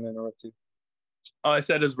sure I didn't interrupt you. Oh, I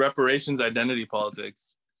said is reparations identity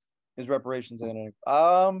politics. Is reparations identity?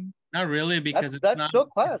 Not really, because that's still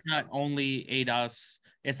class. It's not only ADOS.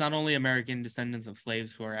 It's not only American descendants of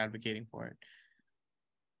slaves who are advocating for it.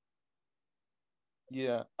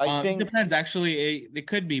 Yeah, I think it depends. Actually, it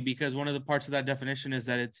could be, because one of the parts of that definition is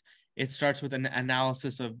that it starts with an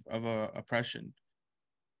analysis of oppression.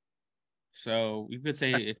 So you could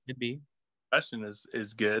say it could be. Oppression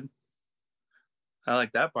is good. I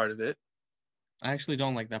like that part of it. I actually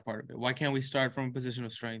don't like that part of it. Why can't we start from a position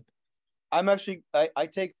of strength? I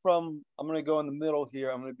take from, I'm gonna go in the middle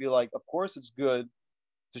here. I'm gonna be like, of course it's good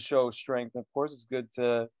to show strength. Of course it's good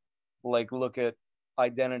to like look at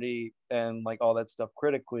identity and like all that stuff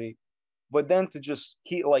critically, but then to just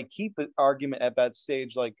keep the argument at that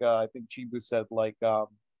stage, like I think Chibu said, like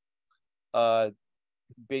uh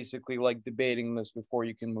basically like debating this before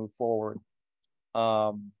you can move forward.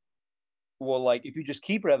 Well, like if you just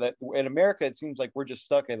keep it at that, in America it seems like we're just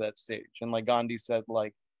stuck at that stage, and like Gandhi said,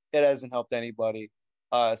 like it hasn't helped anybody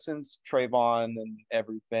since Trayvon and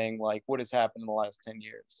everything. Like what has happened in the last 10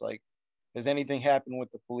 years? Like has anything happened with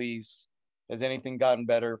the police? Has anything gotten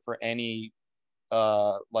better for any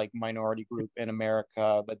like minority group in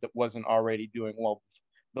America that wasn't already doing well?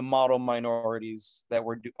 The model minorities that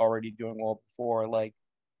were already doing well before, like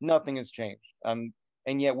nothing has changed. And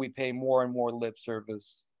yet we pay more and more lip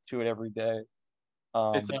service to it every day.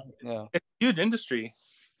 It's a huge industry,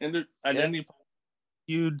 and identity,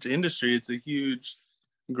 huge industry. It's a huge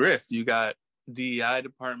grift. You got DEI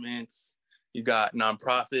departments, you got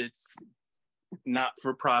nonprofits, not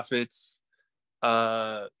for profits.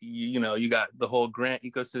 You got the whole grant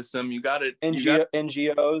ecosystem. You got it.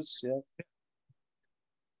 NGOs. Yeah.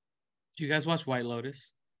 Do you guys watch White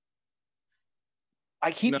Lotus?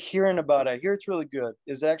 I keep hearing about it. I hear it's really good.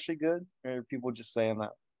 Is it actually good? Or are people just saying that?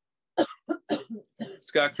 It's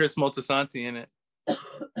got Chris Moltisanti in it.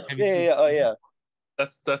 Yeah. Oh, yeah.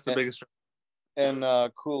 That's the biggest. And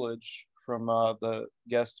Coolidge from the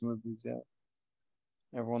Guest movies. Yeah.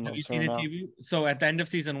 Everyone knows. Have you seen the TV? So at the end of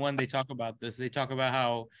season 1, they talk about this. They talk about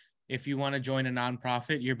how if you want to join a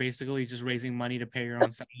nonprofit, you're basically just raising money to pay your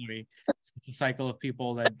own salary. It's a cycle of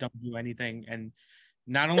people that don't do anything, and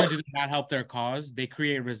not only do they not help their cause, they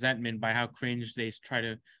create resentment by how cringe they try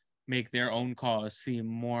to make their own cause seem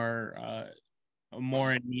more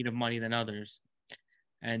in need of money than others.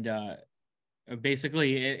 And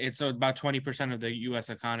basically, it's about 20% of the U.S.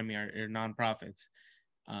 economy are nonprofits.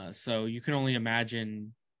 So you can only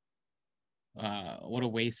imagine what a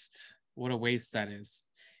waste that is.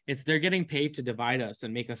 They're getting paid to divide us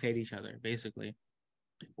and make us hate each other, basically.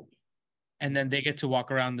 And then they get to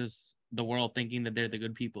walk around the world thinking that they're the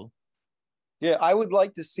good people. Yeah, I would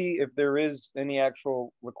like to see if there is any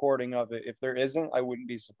actual recording of it. If there isn't, I wouldn't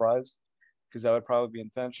be surprised, because that would probably be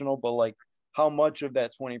intentional. But like, how much of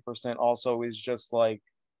that 20% also is just like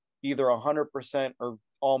either 100% or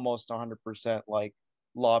almost 100% like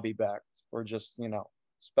lobby backed, or just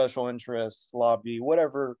special interests, lobby,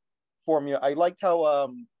 whatever formula. I liked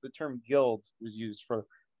how the term guild was used for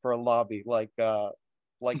a lobby, like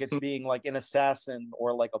it's being like an assassin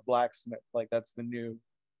or like a blacksmith. Like that's the new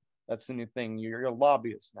thing. You're a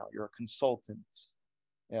lobbyist now. You're a consultant.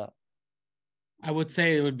 Yeah. I would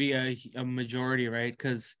say it would be a majority, right?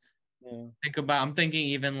 Because I'm thinking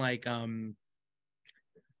even like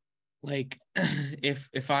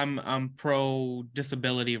if I'm pro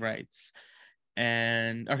disability rights,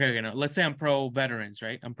 and no, let's say I'm pro veterans,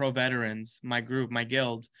 right? I'm pro veterans, my group, my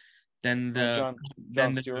guild, then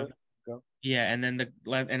John Stewart. Yeah, and then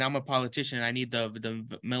and I'm a politician. I need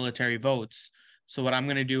the military votes. So what I'm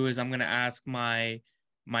gonna do is I'm gonna ask my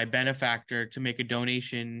benefactor to make a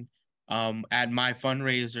donation at my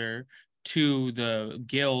fundraiser to the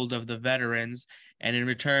guild of the veterans, and in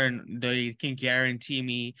return they can guarantee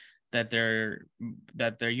me that their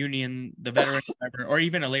union, the veteran or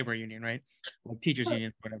even a labor union, right, like teachers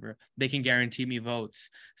union, whatever, they can guarantee me votes.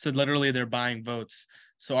 So literally they're buying votes.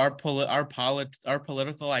 So our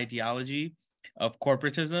political ideology of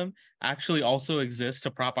corporatism actually also exists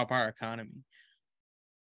to prop up our economy.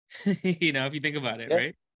 If you think about it,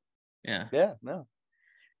 right? Yeah, no.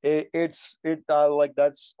 It's like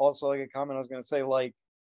that's also like a comment I was gonna say, like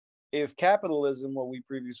if capitalism, what we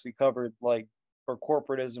previously covered, like, or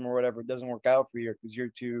corporatism or whatever, doesn't work out for you because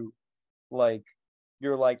you're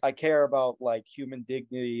like, I care about like human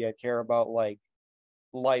dignity, I care about like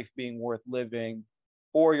life being worth living,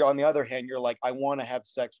 or you're on the other hand, you're like, I want to have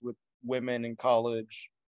sex with women in college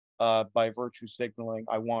by virtue signaling.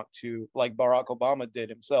 I want to, like Barack Obama did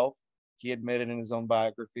himself. He admitted in his own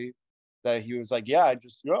biography that he was like, I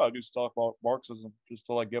just talk about Marxism just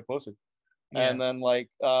to like get pussy. And then like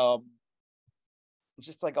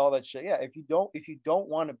just like all that shit. Yeah, if you don't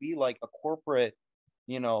want to be like a corporate,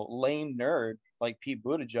 lame nerd like Pete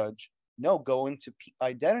Buttigieg. No, go into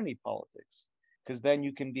identity politics, because then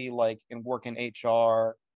you can be like and work in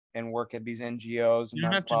HR and work at these NGOs and You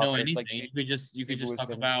don't have to know nonprofits. anything. Like You could just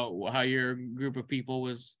talk about how your group of people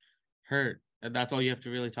was hurt. That's all you have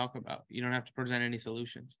to really talk about. You don't have to present any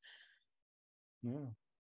solutions. Yeah.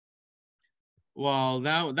 Well,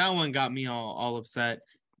 that one got me all upset.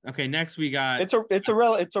 Okay, next we got. It's a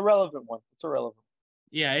relevant one. It's irrelevant.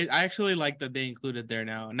 Yeah, I actually like that they included there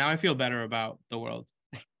now. Now I feel better about the world.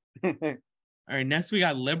 All right, next we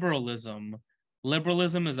got liberalism.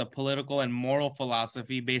 Liberalism is a political and moral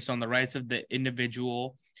philosophy based on the rights of the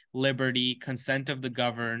individual, liberty, consent of the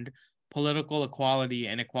governed, political equality,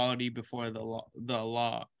 and equality before the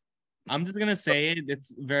law. I'm just gonna say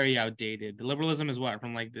it's very outdated. Liberalism is what,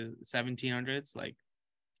 from like the 1700s, like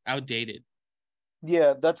outdated.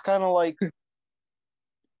 Yeah, that's kind of like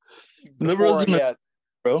liberalism.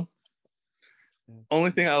 Bro,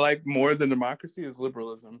 only thing I like more than democracy is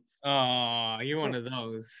liberalism. Oh, you're one of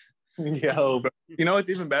those. Yo, bro. You know what's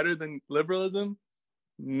even better than liberalism?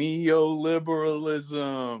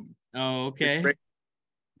 Neoliberalism. Oh, okay.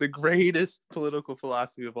 The greatest political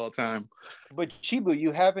philosophy of all time. But Chibu,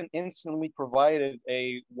 you haven't instantly provided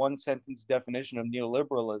a one-sentence definition of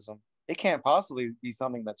neoliberalism. It can't possibly be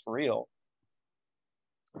something that's real.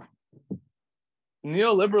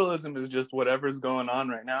 Neoliberalism is just whatever's going on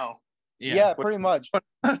right now. Yeah, pretty much.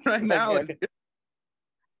 Right now.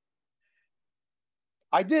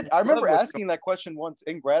 I remember asking that question once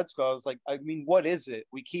in grad school. I was like, I mean, what is it?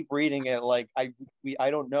 We keep reading it like I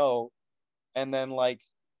don't know. And then like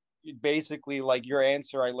basically like your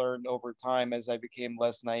answer I learned over time as I became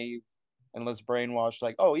less naive and less brainwashed,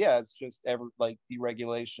 like, oh yeah, it's just like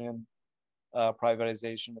deregulation,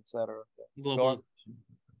 privatization, etc. Globalization.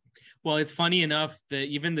 Well, it's funny enough that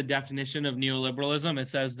even the definition of neoliberalism, it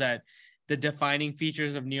says that the defining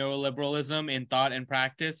features of neoliberalism in thought and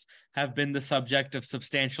practice have been the subject of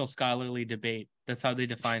substantial scholarly debate. That's how they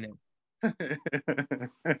define it.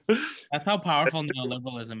 That's how powerful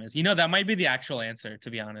neoliberalism is. That might be the actual answer, to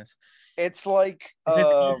be honest. It's like it's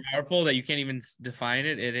so powerful that you can't even define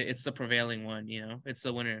it. It's the prevailing one. It's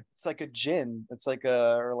the winner. It's like a djinn. It's like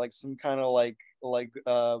or like some kind of like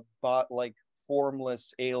bot, like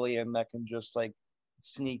formless alien that can just like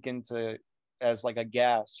sneak into as like a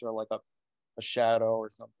gas or like a shadow or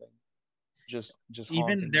something. Just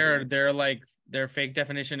even their fake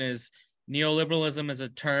definition is neoliberalism is a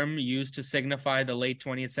term used to signify the late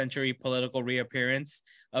 20th century political reappearance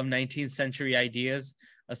of 19th century ideas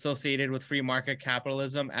associated with free market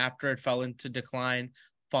capitalism after it fell into decline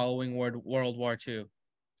following World War II.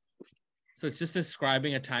 So it's just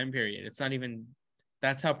describing a time period. It's not even,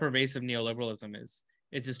 that's how pervasive neoliberalism is.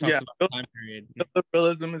 It just talks about time period.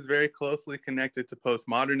 Liberalism is very closely connected to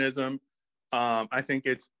postmodernism. I think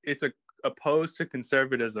it's opposed to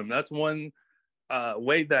conservatism. That's one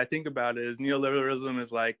way that I think about it. Is neoliberalism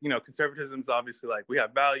is like, conservatism is obviously like we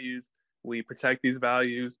have values, we protect these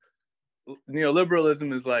values.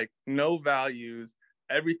 Neoliberalism is like no values.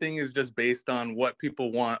 Everything is just based on what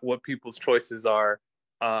people want, what people's choices are,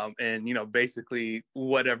 and basically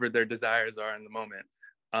whatever their desires are in the moment.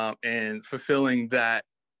 And fulfilling that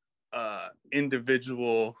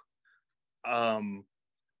individual,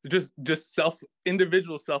 just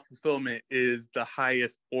individual self-fulfillment is the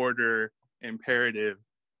highest order imperative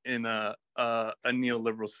in a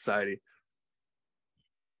neoliberal society.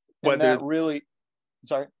 Whether that really,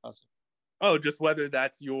 sorry. Just whether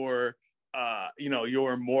that's your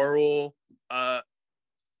your moral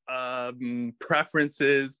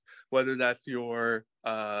preferences, whether that's your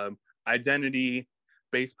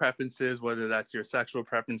identity-based preferences, whether that's your sexual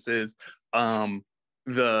preferences,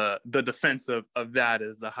 the defense of that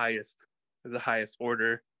is the highest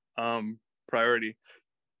order priority.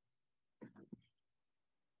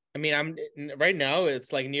 I mean, right now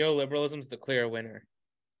it's like neoliberalism's the clear winner.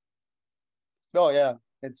 Oh yeah,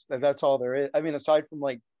 that's all there is. I mean, aside from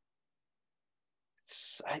like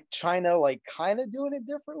China, like kind of doing it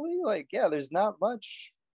differently. Like, yeah, there's not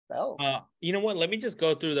much else. You know what? Let me just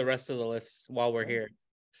go through the rest of the list while we're here.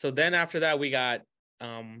 So then after that, we got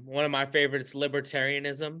one of my favorites,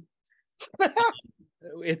 libertarianism.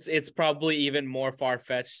 It's probably even more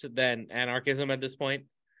far-fetched than anarchism at this point.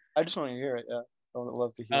 I just want to hear it. Yeah, I would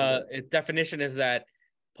love to hear it. Its definition is that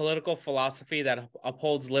political philosophy that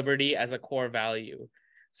upholds liberty as a core value.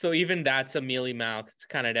 So even that's a mealy-mouthed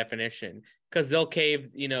kind of definition, because they'll cave,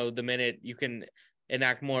 the minute you can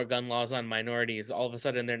enact more gun laws on minorities, all of a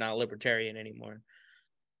sudden they're not libertarian anymore.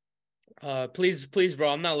 Please, bro,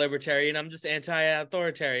 I'm not libertarian. I'm just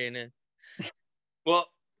anti-authoritarian. Well,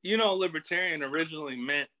 libertarian originally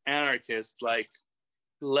meant anarchist, like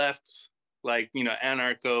left, like, you know,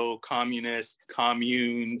 anarcho, communist,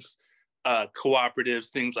 communes, cooperatives,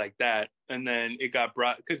 things like that. And then it got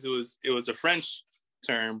brought, because it was a French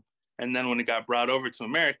term. And then when it got brought over to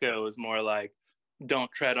America, it was more like,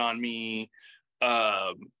 don't tread on me.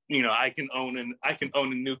 You know, I can own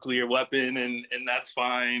a nuclear weapon, and that's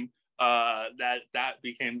fine. That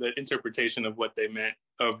became the interpretation of what they meant,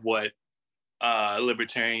 of what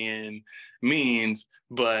libertarian means.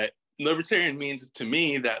 But libertarian means to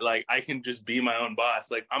me that, like, I can just be my own boss.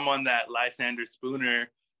 Like, I'm on that Lysander Spooner,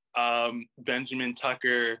 Benjamin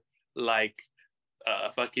Tucker, like,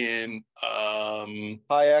 fucking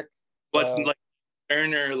Hayek. What's like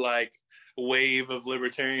Turner, like, wave of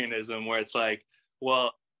libertarianism, where it's like,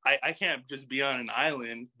 well, I can't just be on an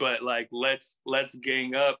island, but like, let's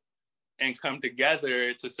gang up and come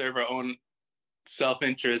together to serve our own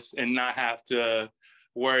self-interest and not have to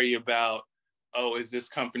worry about, oh, is this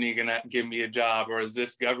company gonna give me a job, or is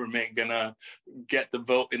this government gonna get the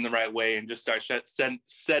vote in the right way, and just start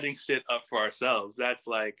setting shit up for ourselves. That's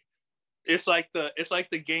like, it's like the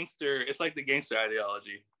gangster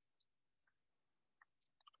ideology.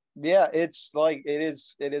 Yeah, it's like it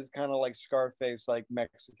is kind of like Scarface, like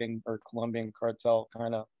Mexican or Colombian cartel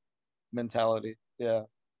kind of mentality. Yeah.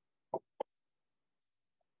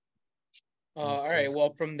 All right.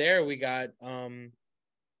 Well, from there we got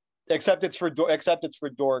except it's for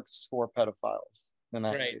dorks who are pedophiles in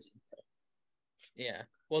that right. case. Yeah.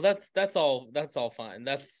 Well, that's all fine.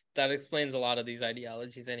 That explains a lot of these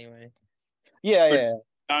ideologies anyway. Yeah.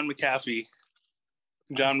 John McAfee.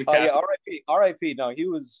 Oh yeah, R.I.P. No, he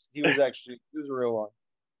was actually a real one.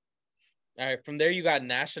 All right, from there you got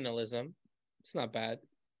nationalism. It's not bad.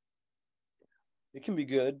 It can be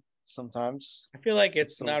good sometimes. I feel like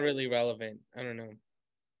it's not really relevant. I don't know.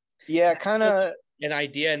 Yeah, kind of an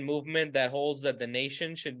idea and movement that holds that the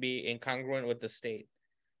nation should be incongruent with the state.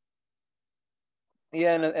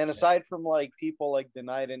 Yeah, and aside from like people like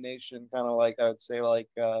denied a nation, kind of like I would say like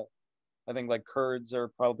I think like Kurds are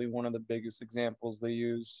probably one of the biggest examples they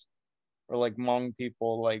use, or like Hmong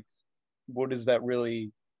people. Like, who does that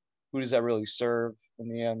really serve in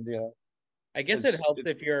the end? Yeah, I guess it helps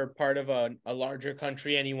if you're part of a larger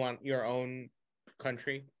country and you want your own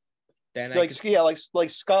country. Then like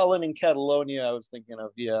Scotland and Catalonia, I was thinking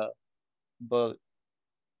of, yeah, but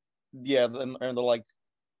yeah, and the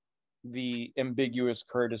the ambiguous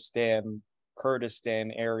Kurdistan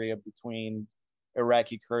area between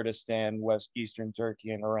Iraqi Kurdistan, Eastern Turkey,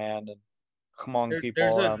 and Iran, and Hmong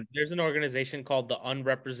people around. There's an organization called the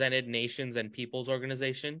Unrepresented Nations and Peoples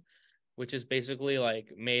Organization, which is basically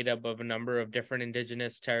like made up of a number of different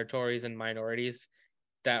indigenous territories and minorities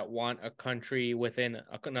that want a country within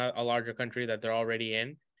a larger country that they're already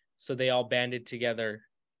in. So they all banded together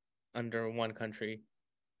under one country.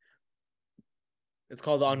 It's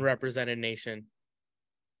called the Unrepresented Nation.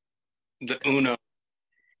 The UNO.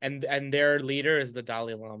 And their leader is the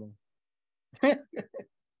Dalai Lama. Did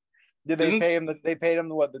they pay him? They paid him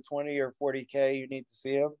what, the 20 or 40K you need to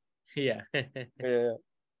see him? Yeah. Yeah.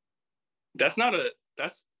 That's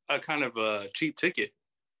a kind of a cheap ticket.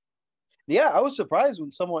 Yeah, I was surprised when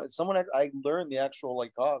someone I learned the actual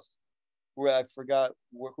like cost, where I forgot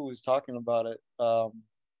who was talking about it.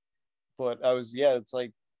 But it's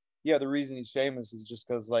like, yeah, the reason he's famous is just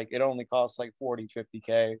because like it only costs like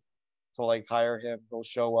 40-50K to like hire him. He'll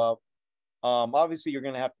show up. Obviously you're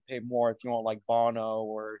gonna have to pay more if you want like Bono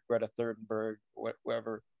or Greta Thunberg,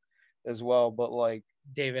 whatever, as well. But like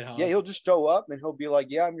David Hogg. Yeah, he'll just show up and he'll be like,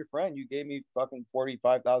 "Yeah, I'm your friend. You gave me fucking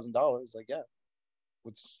 $45,000. Like, yeah,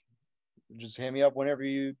 just hit me up whenever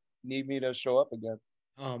you need me to show up again."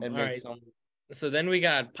 All right. So then we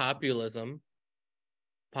got populism.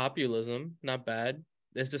 Populism, not bad.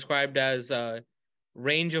 It's described as a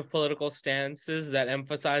range of political stances that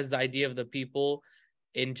emphasize the idea of the people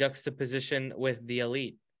in juxtaposition with the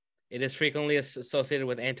elite. It is frequently associated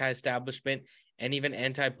with anti-establishment and even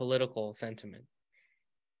anti-political sentiment.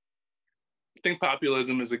 I think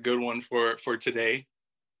populism is a good one for today.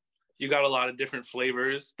 You got a lot of different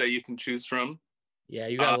flavors that you can choose from. Yeah,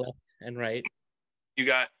 you got left and right. You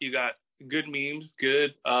got good memes,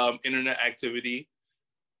 good internet activity.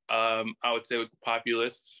 I would say with the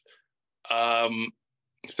populists.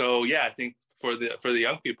 So yeah, I think for the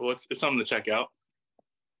young people, it's something to check out.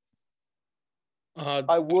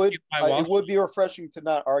 It would be refreshing to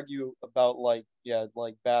not argue about like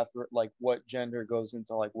bathroom, like what gender goes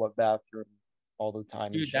into like what bathroom all the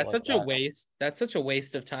time. Dude, that's such a waste. That's such a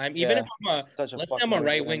waste of time. Even if let's say I'm a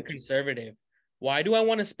right-wing conservative, why do I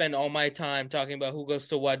want to spend all my time talking about who goes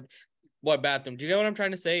to what bathroom? Do you get what I'm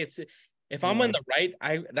trying to say? It's if I'm on the right,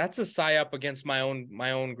 that's a psyop against my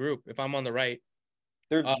own group. If I'm on the right,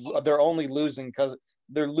 they're only losing because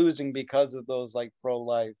they're losing because of those like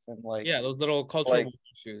pro-life and like those little cultural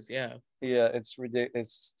issues. Yeah, it's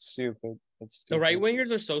ridiculous. It's stupid. The right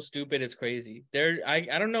wingers are so stupid. It's crazy.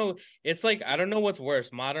 I don't know. It's like I don't know what's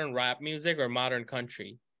worse, modern rap music or modern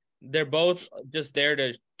country. They're both just there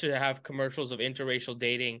to have commercials of interracial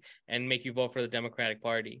dating and make you vote for the Democratic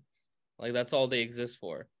Party. Like that's all they exist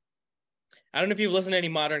for. I don't know if you've listened to any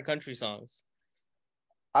modern country songs.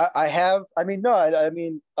 I have. I mean, no. I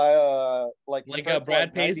mean, like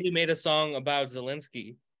Brad Paisley made a song about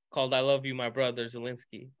Zelensky called "I Love You, My Brother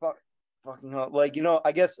Zelensky." Fucking hell. Like, you know,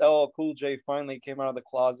 I guess LL Cool J finally came out of the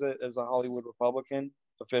closet as a Hollywood Republican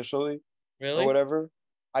officially, really, or whatever.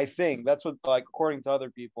 I think that's what, like, according to other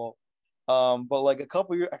people. But like a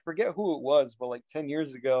couple years, I forget who it was, but like 10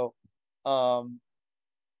 years ago,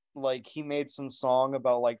 like he made some song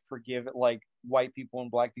about like forgive it, like white people and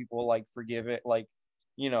black people like forgive it, like,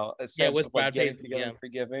 you know, a sense with of like Brad getting Paisley, together and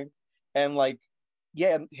forgiving. And like,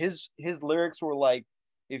 yeah, his lyrics were like,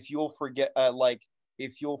 if you'll forget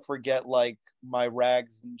like my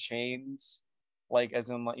rags and chains, like as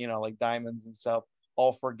in, you know, like diamonds and stuff,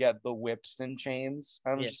 I'll forget the whips and chains.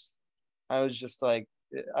 I was just like,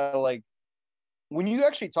 I like when you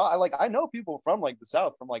actually talk, I know people from like the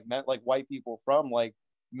South, from like like white people from like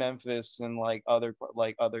Memphis and like other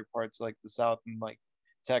parts like the South and like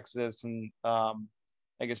Texas and I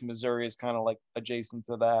guess Missouri is kind of like adjacent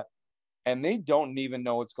to that, and they don't even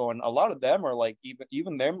know what's going on. A lot of them are like,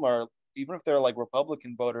 even them are, even if they're like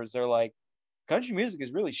Republican voters, they're like, country music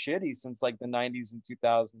is really shitty since like the 90s and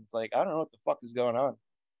 2000s. Like, I don't know what the fuck is going on.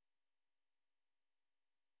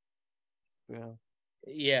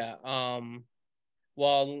 Yeah.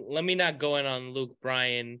 Well, let me not go in on Luke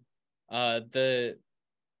Bryan. The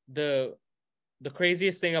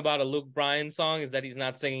craziest thing about a Luke Bryan song is that he's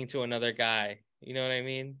not singing to another guy. You know what I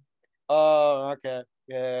mean? Oh, okay.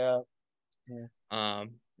 Yeah.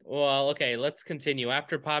 Well, okay, let's continue.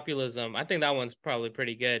 After populism, I think that one's probably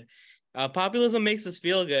pretty good. Populism makes us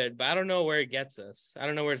feel good, but I don't know where it gets us. I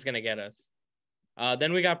don't know where it's gonna get us.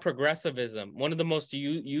 Then we got progressivism, one of the most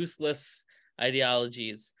useless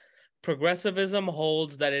ideologies. Progressivism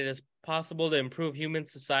holds that it is possible to improve human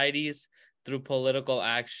societies through political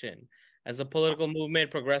action. As a political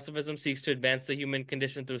movement, progressivism seeks to advance the human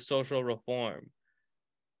condition through social reform.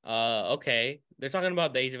 Okay, they're talking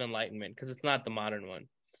about the Age of Enlightenment because it's not the modern one.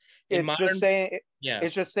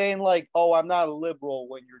 It's just saying like, oh, I'm not a liberal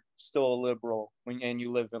when you're still a liberal and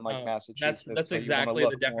you live in like Massachusetts. That's exactly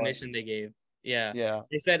the definition they gave. Yeah.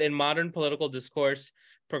 They said in modern political discourse,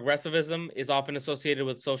 progressivism is often associated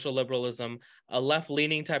with social liberalism, a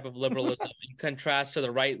left-leaning type of liberalism, in contrast to the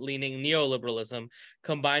right-leaning neoliberalism,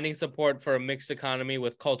 combining support for a mixed economy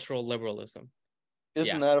with cultural liberalism.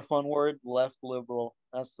 Isn't that a fun word? Left liberal.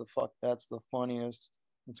 That's the funniest.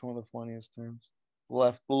 It's one of the funniest terms.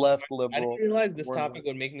 Left liberal. I didn't realize this topic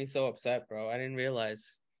would make me so upset, bro. I didn't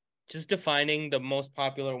realize. Just defining the most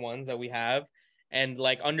popular ones that we have and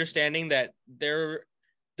like understanding that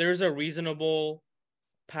there's a reasonable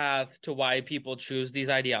path to why people choose these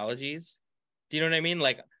ideologies. Do you know what I mean?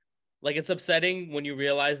 Like it's upsetting when you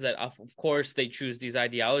realize that of course they choose these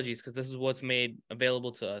ideologies because this is what's made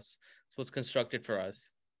available to us. It's what's constructed for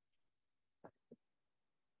us.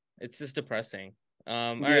 It's just depressing.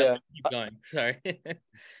 All right, let's keep going. Sorry.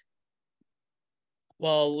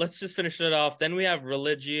 Well, let's just finish it off. Then we have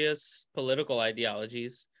religious political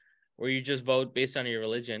ideologies where you just vote based on your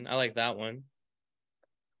religion. I like that one.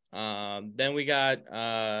 Then we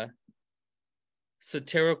got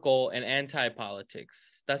satirical and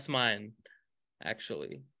anti-politics. That's mine,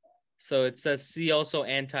 actually. So it says see also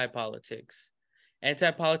anti-politics.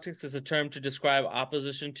 Anti-politics is a term to describe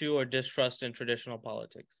opposition to or distrust in traditional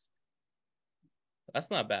politics. That's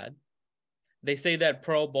not bad. They say that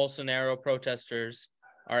pro-Bolsonaro protesters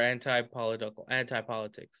are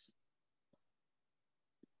anti-politics.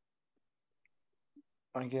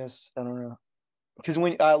 I guess I don't know, because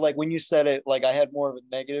when you said it, like I had more of a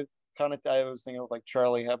negative kind of. I was thinking of like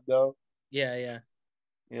Charlie Hebdo. Yeah.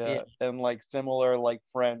 And like similar like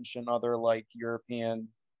French and other like European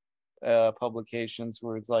publications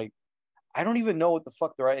where it's like I don't even know what the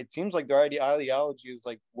fuck it seems like their ideology is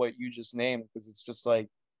like what you just named, because it's just like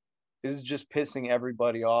this is just pissing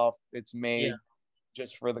everybody off. It's made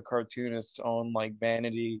just for the cartoonist's own like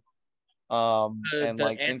vanity and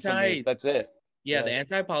like infamy. That's it. The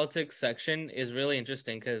anti-politics section is really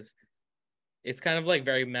interesting because it's kind of like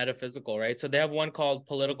very metaphysical, right? So they have one called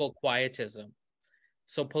political quietism.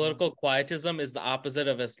 So political quietism is the opposite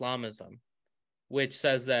of Islamism, which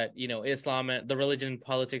says that, you know, Islam, the religion and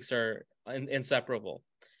politics are inseparable.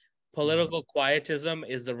 Political quietism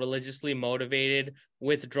is the religiously motivated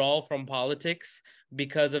withdrawal from politics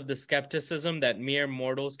because of the skepticism that mere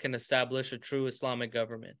mortals can establish a true Islamic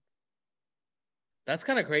government. That's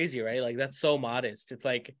kind of crazy, right? Like, that's so modest. It's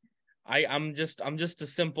like, I'm just a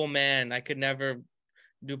simple man. I could never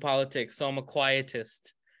do politics, so I'm a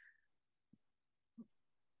quietist.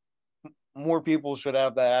 More people should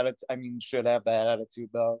have that attitude. I mean, should have that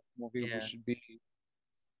attitude, though. More people should be.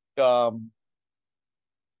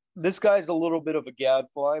 This guy's a little bit of a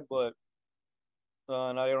gadfly, but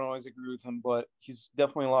and I don't always agree with him, but he's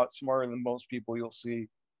definitely a lot smarter than most people you'll see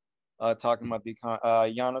talking about the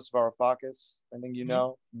Yanis Varoufakis. I think you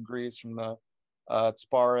know, from Greece, from the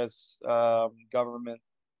Tsipras government.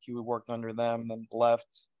 He worked under them, then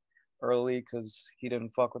left early because he didn't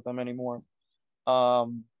fuck with them anymore.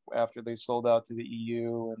 After they sold out to the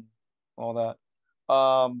EU and all that.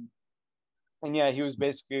 And yeah, he was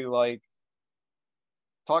basically like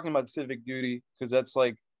talking about civic duty, because that's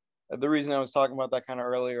like the reason I was talking about that kind of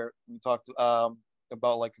earlier. We talked about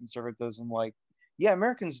like conservatism, like, yeah,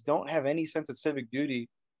 Americans don't have any sense of civic duty,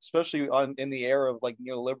 especially in the era of like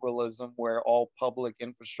neoliberalism, where all public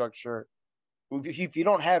infrastructure, if you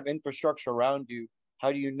don't have infrastructure around you,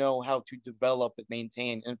 how do you know how to develop and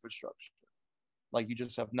maintain infrastructure? Like, you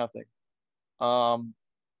just have nothing. And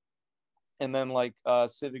then like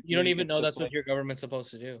civic You don't duty, even know that's like, what your government's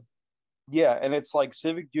supposed to do. Yeah, and it's like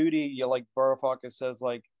civic duty, like Varoufakis says,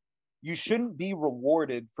 like, you shouldn't be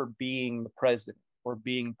rewarded for being the president or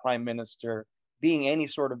being prime minister, being any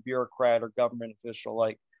sort of bureaucrat or government official.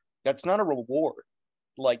 Like, that's not a reward.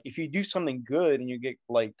 Like, if you do something good and you get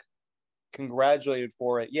like congratulated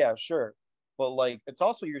for it, yeah, sure. But like, it's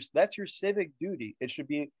also that's your civic duty. It should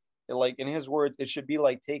be, like, in his words, it should be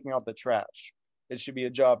like taking out the trash. It should be a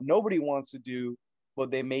job nobody wants to do,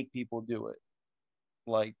 but they make people do it.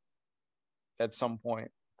 Like, at some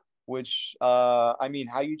point, which I mean,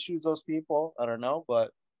 how you choose those people, I don't know,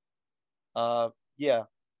 but yeah,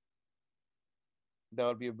 that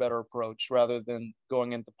would be a better approach rather than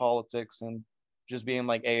going into politics and just being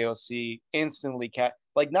like AOC, instantly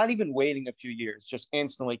like, not even waiting a few years, just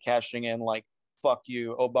instantly cashing in, like, fuck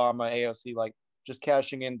you, Obama, AOC, like, just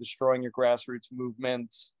cashing in, destroying your grassroots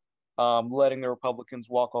movements, letting the Republicans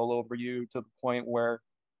walk all over you to the point where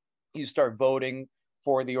you start voting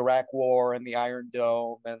for the Iraq War and the Iron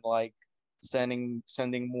Dome, and like sending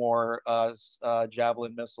more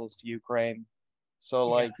Javelin missiles to Ukraine. So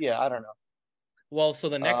like, yeah, I don't know. Well, so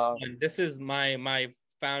the next one, this is my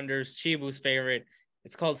founder's Chibu's favorite.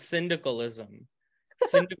 It's called syndicalism.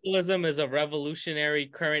 Syndicalism is a revolutionary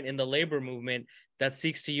current in the labor movement that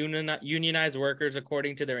seeks to unionize workers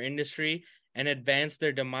according to their industry and advance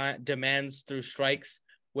their demands through strikes,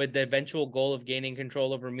 with the eventual goal of gaining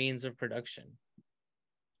control over means of production.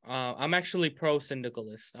 I'm actually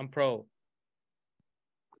pro-syndicalist. I'm pro.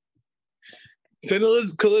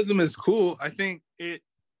 Syndicalism is cool. I think it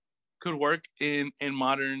could work in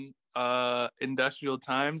modern industrial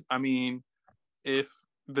times. I mean, if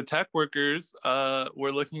the tech workers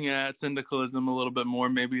were looking at syndicalism a little bit more,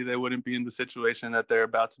 maybe they wouldn't be in the situation that they're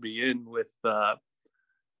about to be in with the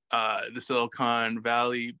Silicon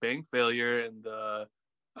Valley bank failure and the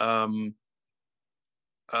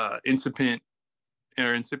incipient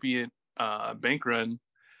bank run.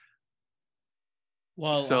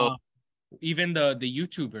 Well, so even the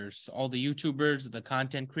YouTubers, all the YouTubers, the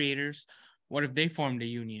content creators, what if they formed a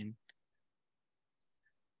union?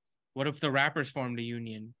 What if the rappers formed a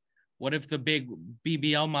union? What if the big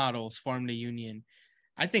BBL models formed a union?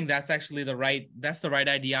 I think that's actually the right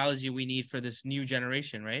ideology we need for this new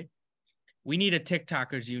generation, right? We need a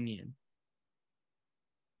TikTokers union.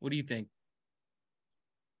 What do you think?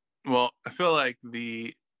 Well, I feel like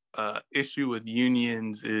the issue with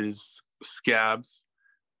unions is scabs,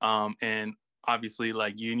 and obviously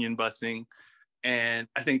like union busing. And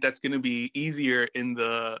I think that's going to be easier in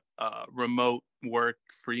the remote work,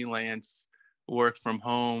 freelance, work from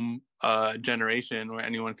home generation, where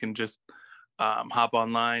anyone can just hop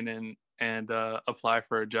online and apply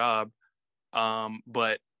for a job.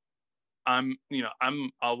 But I'm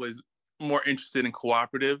always more interested in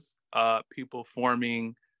cooperatives, people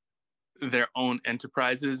forming their own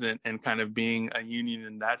enterprises and kind of being a union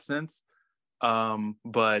in that sense.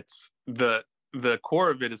 But the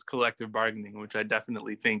core of it is collective bargaining, which I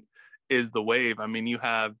definitely think is the wave. I mean, you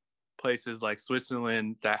have places like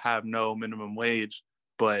Switzerland that have no minimum wage,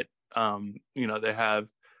 but they have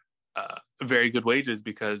very good wages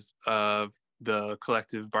because of the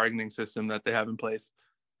collective bargaining system that they have in place.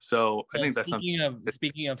 So I think that's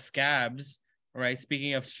speaking of scabs, right?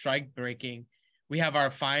 Speaking of strike breaking, we have our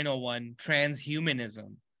final one,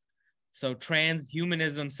 transhumanism. So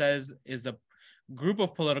transhumanism is a group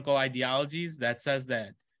of political ideologies that says that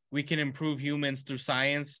we can improve humans through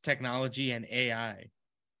science, technology, and AI.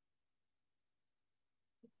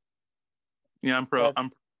 Yeah, I'm pro.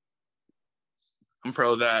 I'm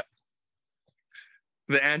pro that.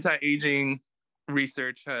 The anti-aging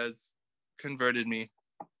research has converted me.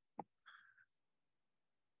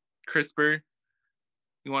 CRISPR,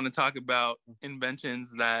 you want to talk about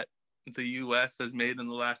inventions that the US has made in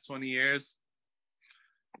the last 20 years?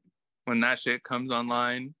 When that shit comes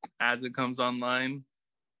online, as it comes online,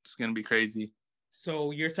 it's going to be crazy.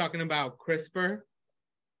 So you're talking about CRISPR?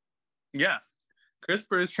 Yeah.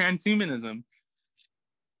 CRISPR is transhumanism.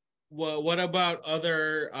 Well, what about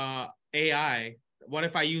other AI? What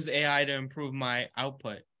if I use AI to improve my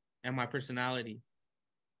output and my personality?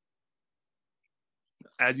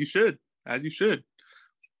 As you should. As you should.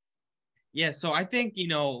 Yeah, so I think,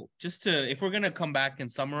 just if we're going to come back and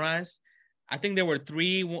summarize, I think there were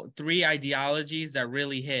three ideologies that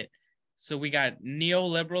really hit. So we got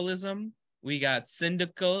neoliberalism, we got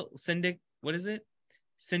what is it?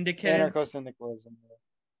 Syndicalism. Anarcho-syndicalism.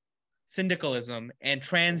 Syndicalism and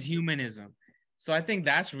transhumanism. So I think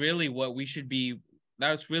that's really what we should be.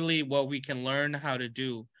 That's really what we can learn how to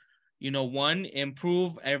do. One,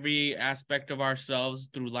 improve every aspect of ourselves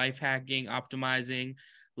through life hacking, optimizing,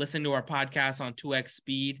 listen to our podcast on 2x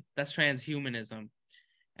speed. That's transhumanism.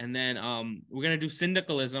 And then we're going to do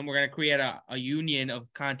syndicalism. We're going to create a union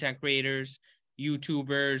of content creators,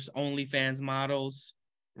 YouTubers, OnlyFans models,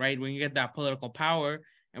 right? We're going to get that political power,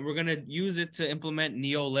 and we're going to use it to implement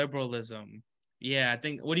neoliberalism. Yeah,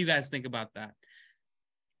 what do you guys think about that?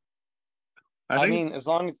 I mean, as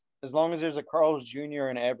long as there's a Carl's Jr.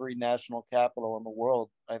 in every national capital in the world,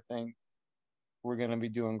 I think we're going to be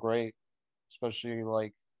doing great, especially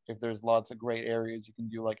like if there's lots of great areas you can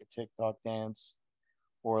do like a TikTok dance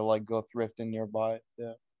or like go thrifting nearby.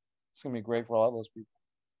 Yeah, it's going to be great for all those people.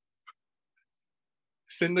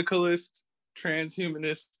 Syndicalist,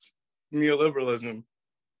 transhumanist, neoliberalism.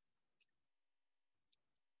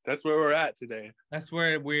 That's where we're at today. That's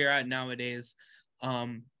where we're at nowadays. So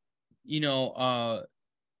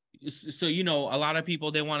a lot of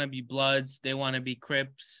people, they want to be Bloods, they want to be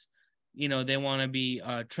Crips, they want to be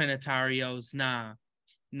Trinitarios. Nah,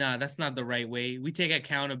 that's not the right way. We take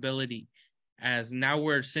accountability as now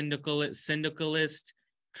we're syndicalist,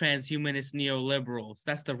 transhumanist, neoliberals.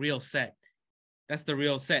 That's the real set.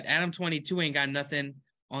 Adam 22 ain't got nothing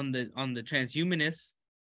on the transhumanists,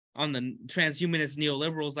 on the transhumanist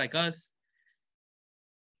neoliberals like us.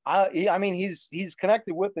 I mean, he's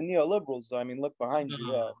connected with the neoliberals. I mean, look behind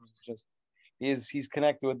you. Yeah, he's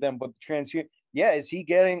connected with them. But is he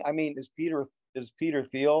getting? I mean, is Peter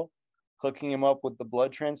Thiel hooking him up with the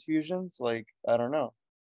blood transfusions? Like, I don't know.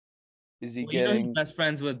 Is he getting? He's best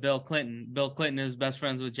friends with Bill Clinton. Bill Clinton is best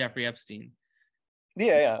friends with Jeffrey Epstein.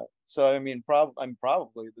 Yeah. So I mean, I'm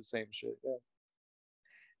probably the same shit. Yeah.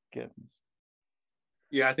 Goodness.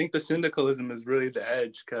 Yeah, I think the syndicalism is really the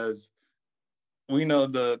edge because we know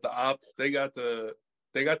the ops, they got the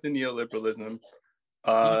neoliberalism.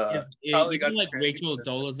 Like Rachel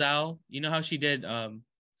Dolezal, you know how she did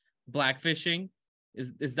blackfishing?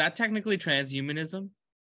 Is that technically transhumanism?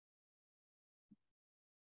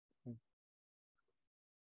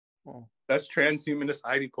 That's transhumanist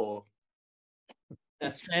idpol.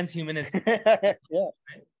 That's transhumanist. Yeah.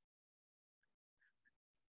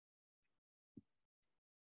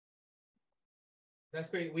 That's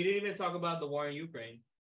great. We didn't even talk about the war in Ukraine.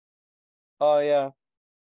 Oh yeah.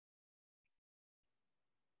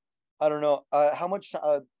 I don't know. How much?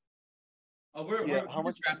 We're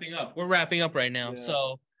wrapping up. We're wrapping up right now. Yeah.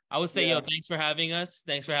 So I would say, thanks for having us.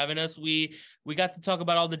 Thanks for having us. We got to talk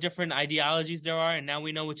about all the different ideologies there are, and now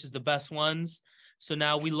we know which is the best ones. So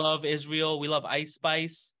now we love Israel. We love Ice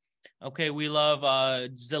Spice. Okay, we love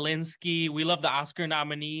Zelensky. We love the Oscar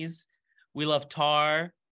nominees. We love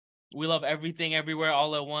Tar. We love everything, everywhere,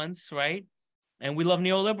 all at once, right? And we love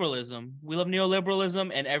neoliberalism. We love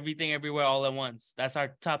neoliberalism and everything, everywhere, all at once. That's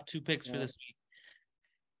our top 2 picks for this week.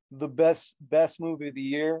 The best movie of the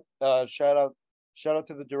year. Shout out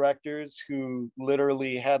to the directors who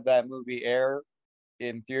literally had that movie air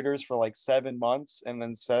in theaters for like 7 months and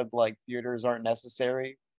then said like theaters aren't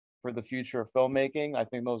necessary for the future of filmmaking. I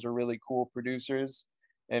think those are really cool producers,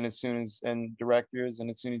 and directors, and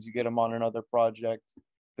as soon as you get them on another project,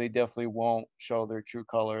 they definitely won't show their true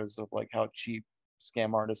colors of like how cheap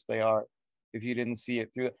scam artists they are. If you didn't see it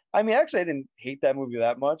through, I mean, actually, I didn't hate that movie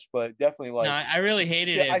that much, but definitely like. No, I really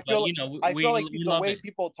hated it. I feel like the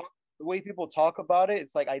way people talk about it,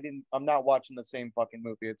 it's like I'm not watching the same fucking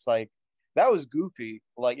movie. It's like that was goofy.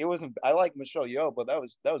 Like it wasn't. I like Michelle Yeoh, but that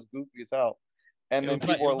was goofy as hell. And then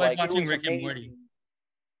people it were was like like, it watching was Rick and Morty. amazing.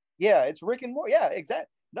 Yeah, it's Rick and Morty. Yeah, exactly.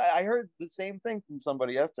 I heard the same thing from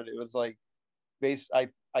somebody yesterday. It was like based.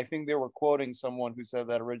 I think they were quoting someone who said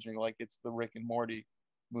that originally. Like it's the Rick and Morty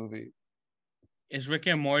movie. It's Rick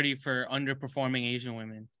and Morty for underperforming Asian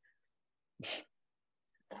women.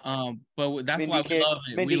 But that's why we love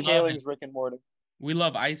it. Mindy Kaling's Rick and Morty. We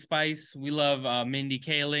love Ice Spice. We love Mindy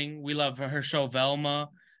Kaling. We love her show Velma.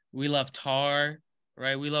 We love Tar,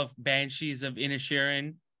 right? We love Banshees of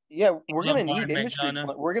Inisherin. Yeah, we're gonna need industry.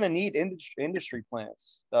 We're gonna need industry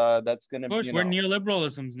plants. That's gonna. Of course, we're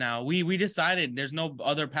neoliberalisms now. We decided there's no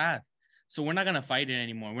other path, so we're not gonna fight it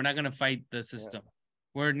anymore. We're not gonna fight the system. Yeah.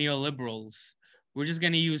 We're neoliberals. We're just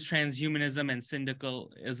gonna use transhumanism and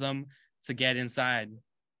syndicalism to get inside.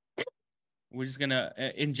 We're just gonna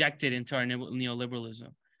inject it into our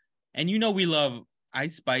neoliberalism. And we love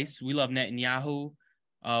Ice Spice. We love Netanyahu.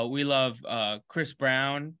 We love Chris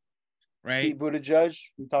Brown. Right? Pete Buttigieg.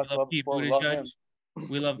 We talked about before. We love him.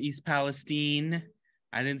 We love East Palestine.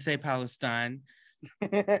 I didn't say Palestine. We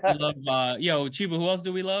love Chiba. Who else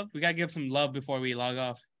do we love? We gotta give some love before we log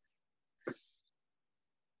off.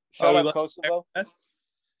 Shout out Kosovo.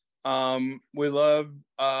 We love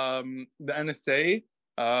the NSA.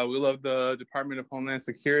 We love the Department of Homeland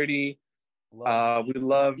Security. We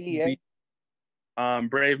love the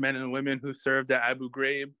brave men and women who served at Abu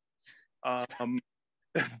Ghraib.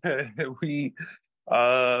 We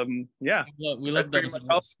love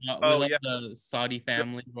the Saudi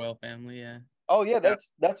family, royal family. Yeah. Oh yeah,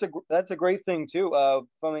 that's a great thing too.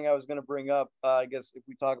 Something I was going to bring up. I guess if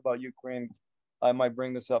we talk about Ukraine, I might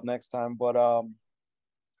bring this up next time. But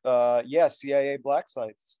CIA black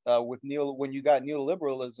sites. When you got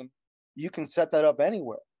neoliberalism, you can set that up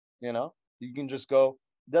anywhere. You can just go.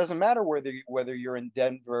 It doesn't matter whether you're in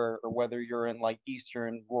Denver or whether you're in like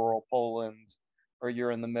eastern rural Poland or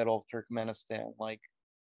you're in the middle of Turkmenistan. Like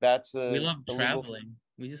that's we love traveling.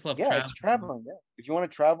 We just love traveling. It's traveling. Yeah. If you want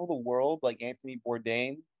to travel the world like Anthony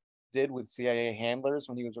Bourdain did with CIA handlers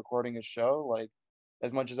when he was recording his show, like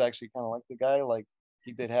as much as I actually kind of like the guy, like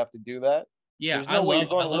he did have to do that. Yeah, there's no way you're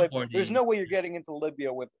going to Libya. There's no way you're getting into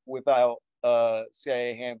Libya without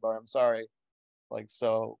CIA handler. I'm sorry. Like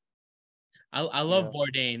so. I love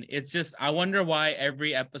Bourdain. It's just I wonder why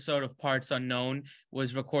every episode of Parts Unknown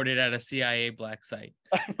was recorded at a CIA black site.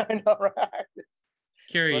 I know, right?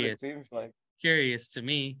 Curious. That's what it seems like. Curious to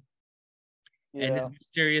me. Yeah. And it's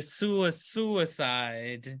mysterious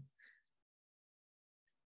suicide.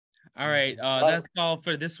 All right. That's all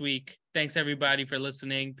for this week. Thanks everybody for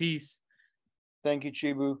listening. Peace. Thank you,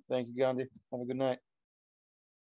 Chibu. Thank you, Gandhi. Have a good night.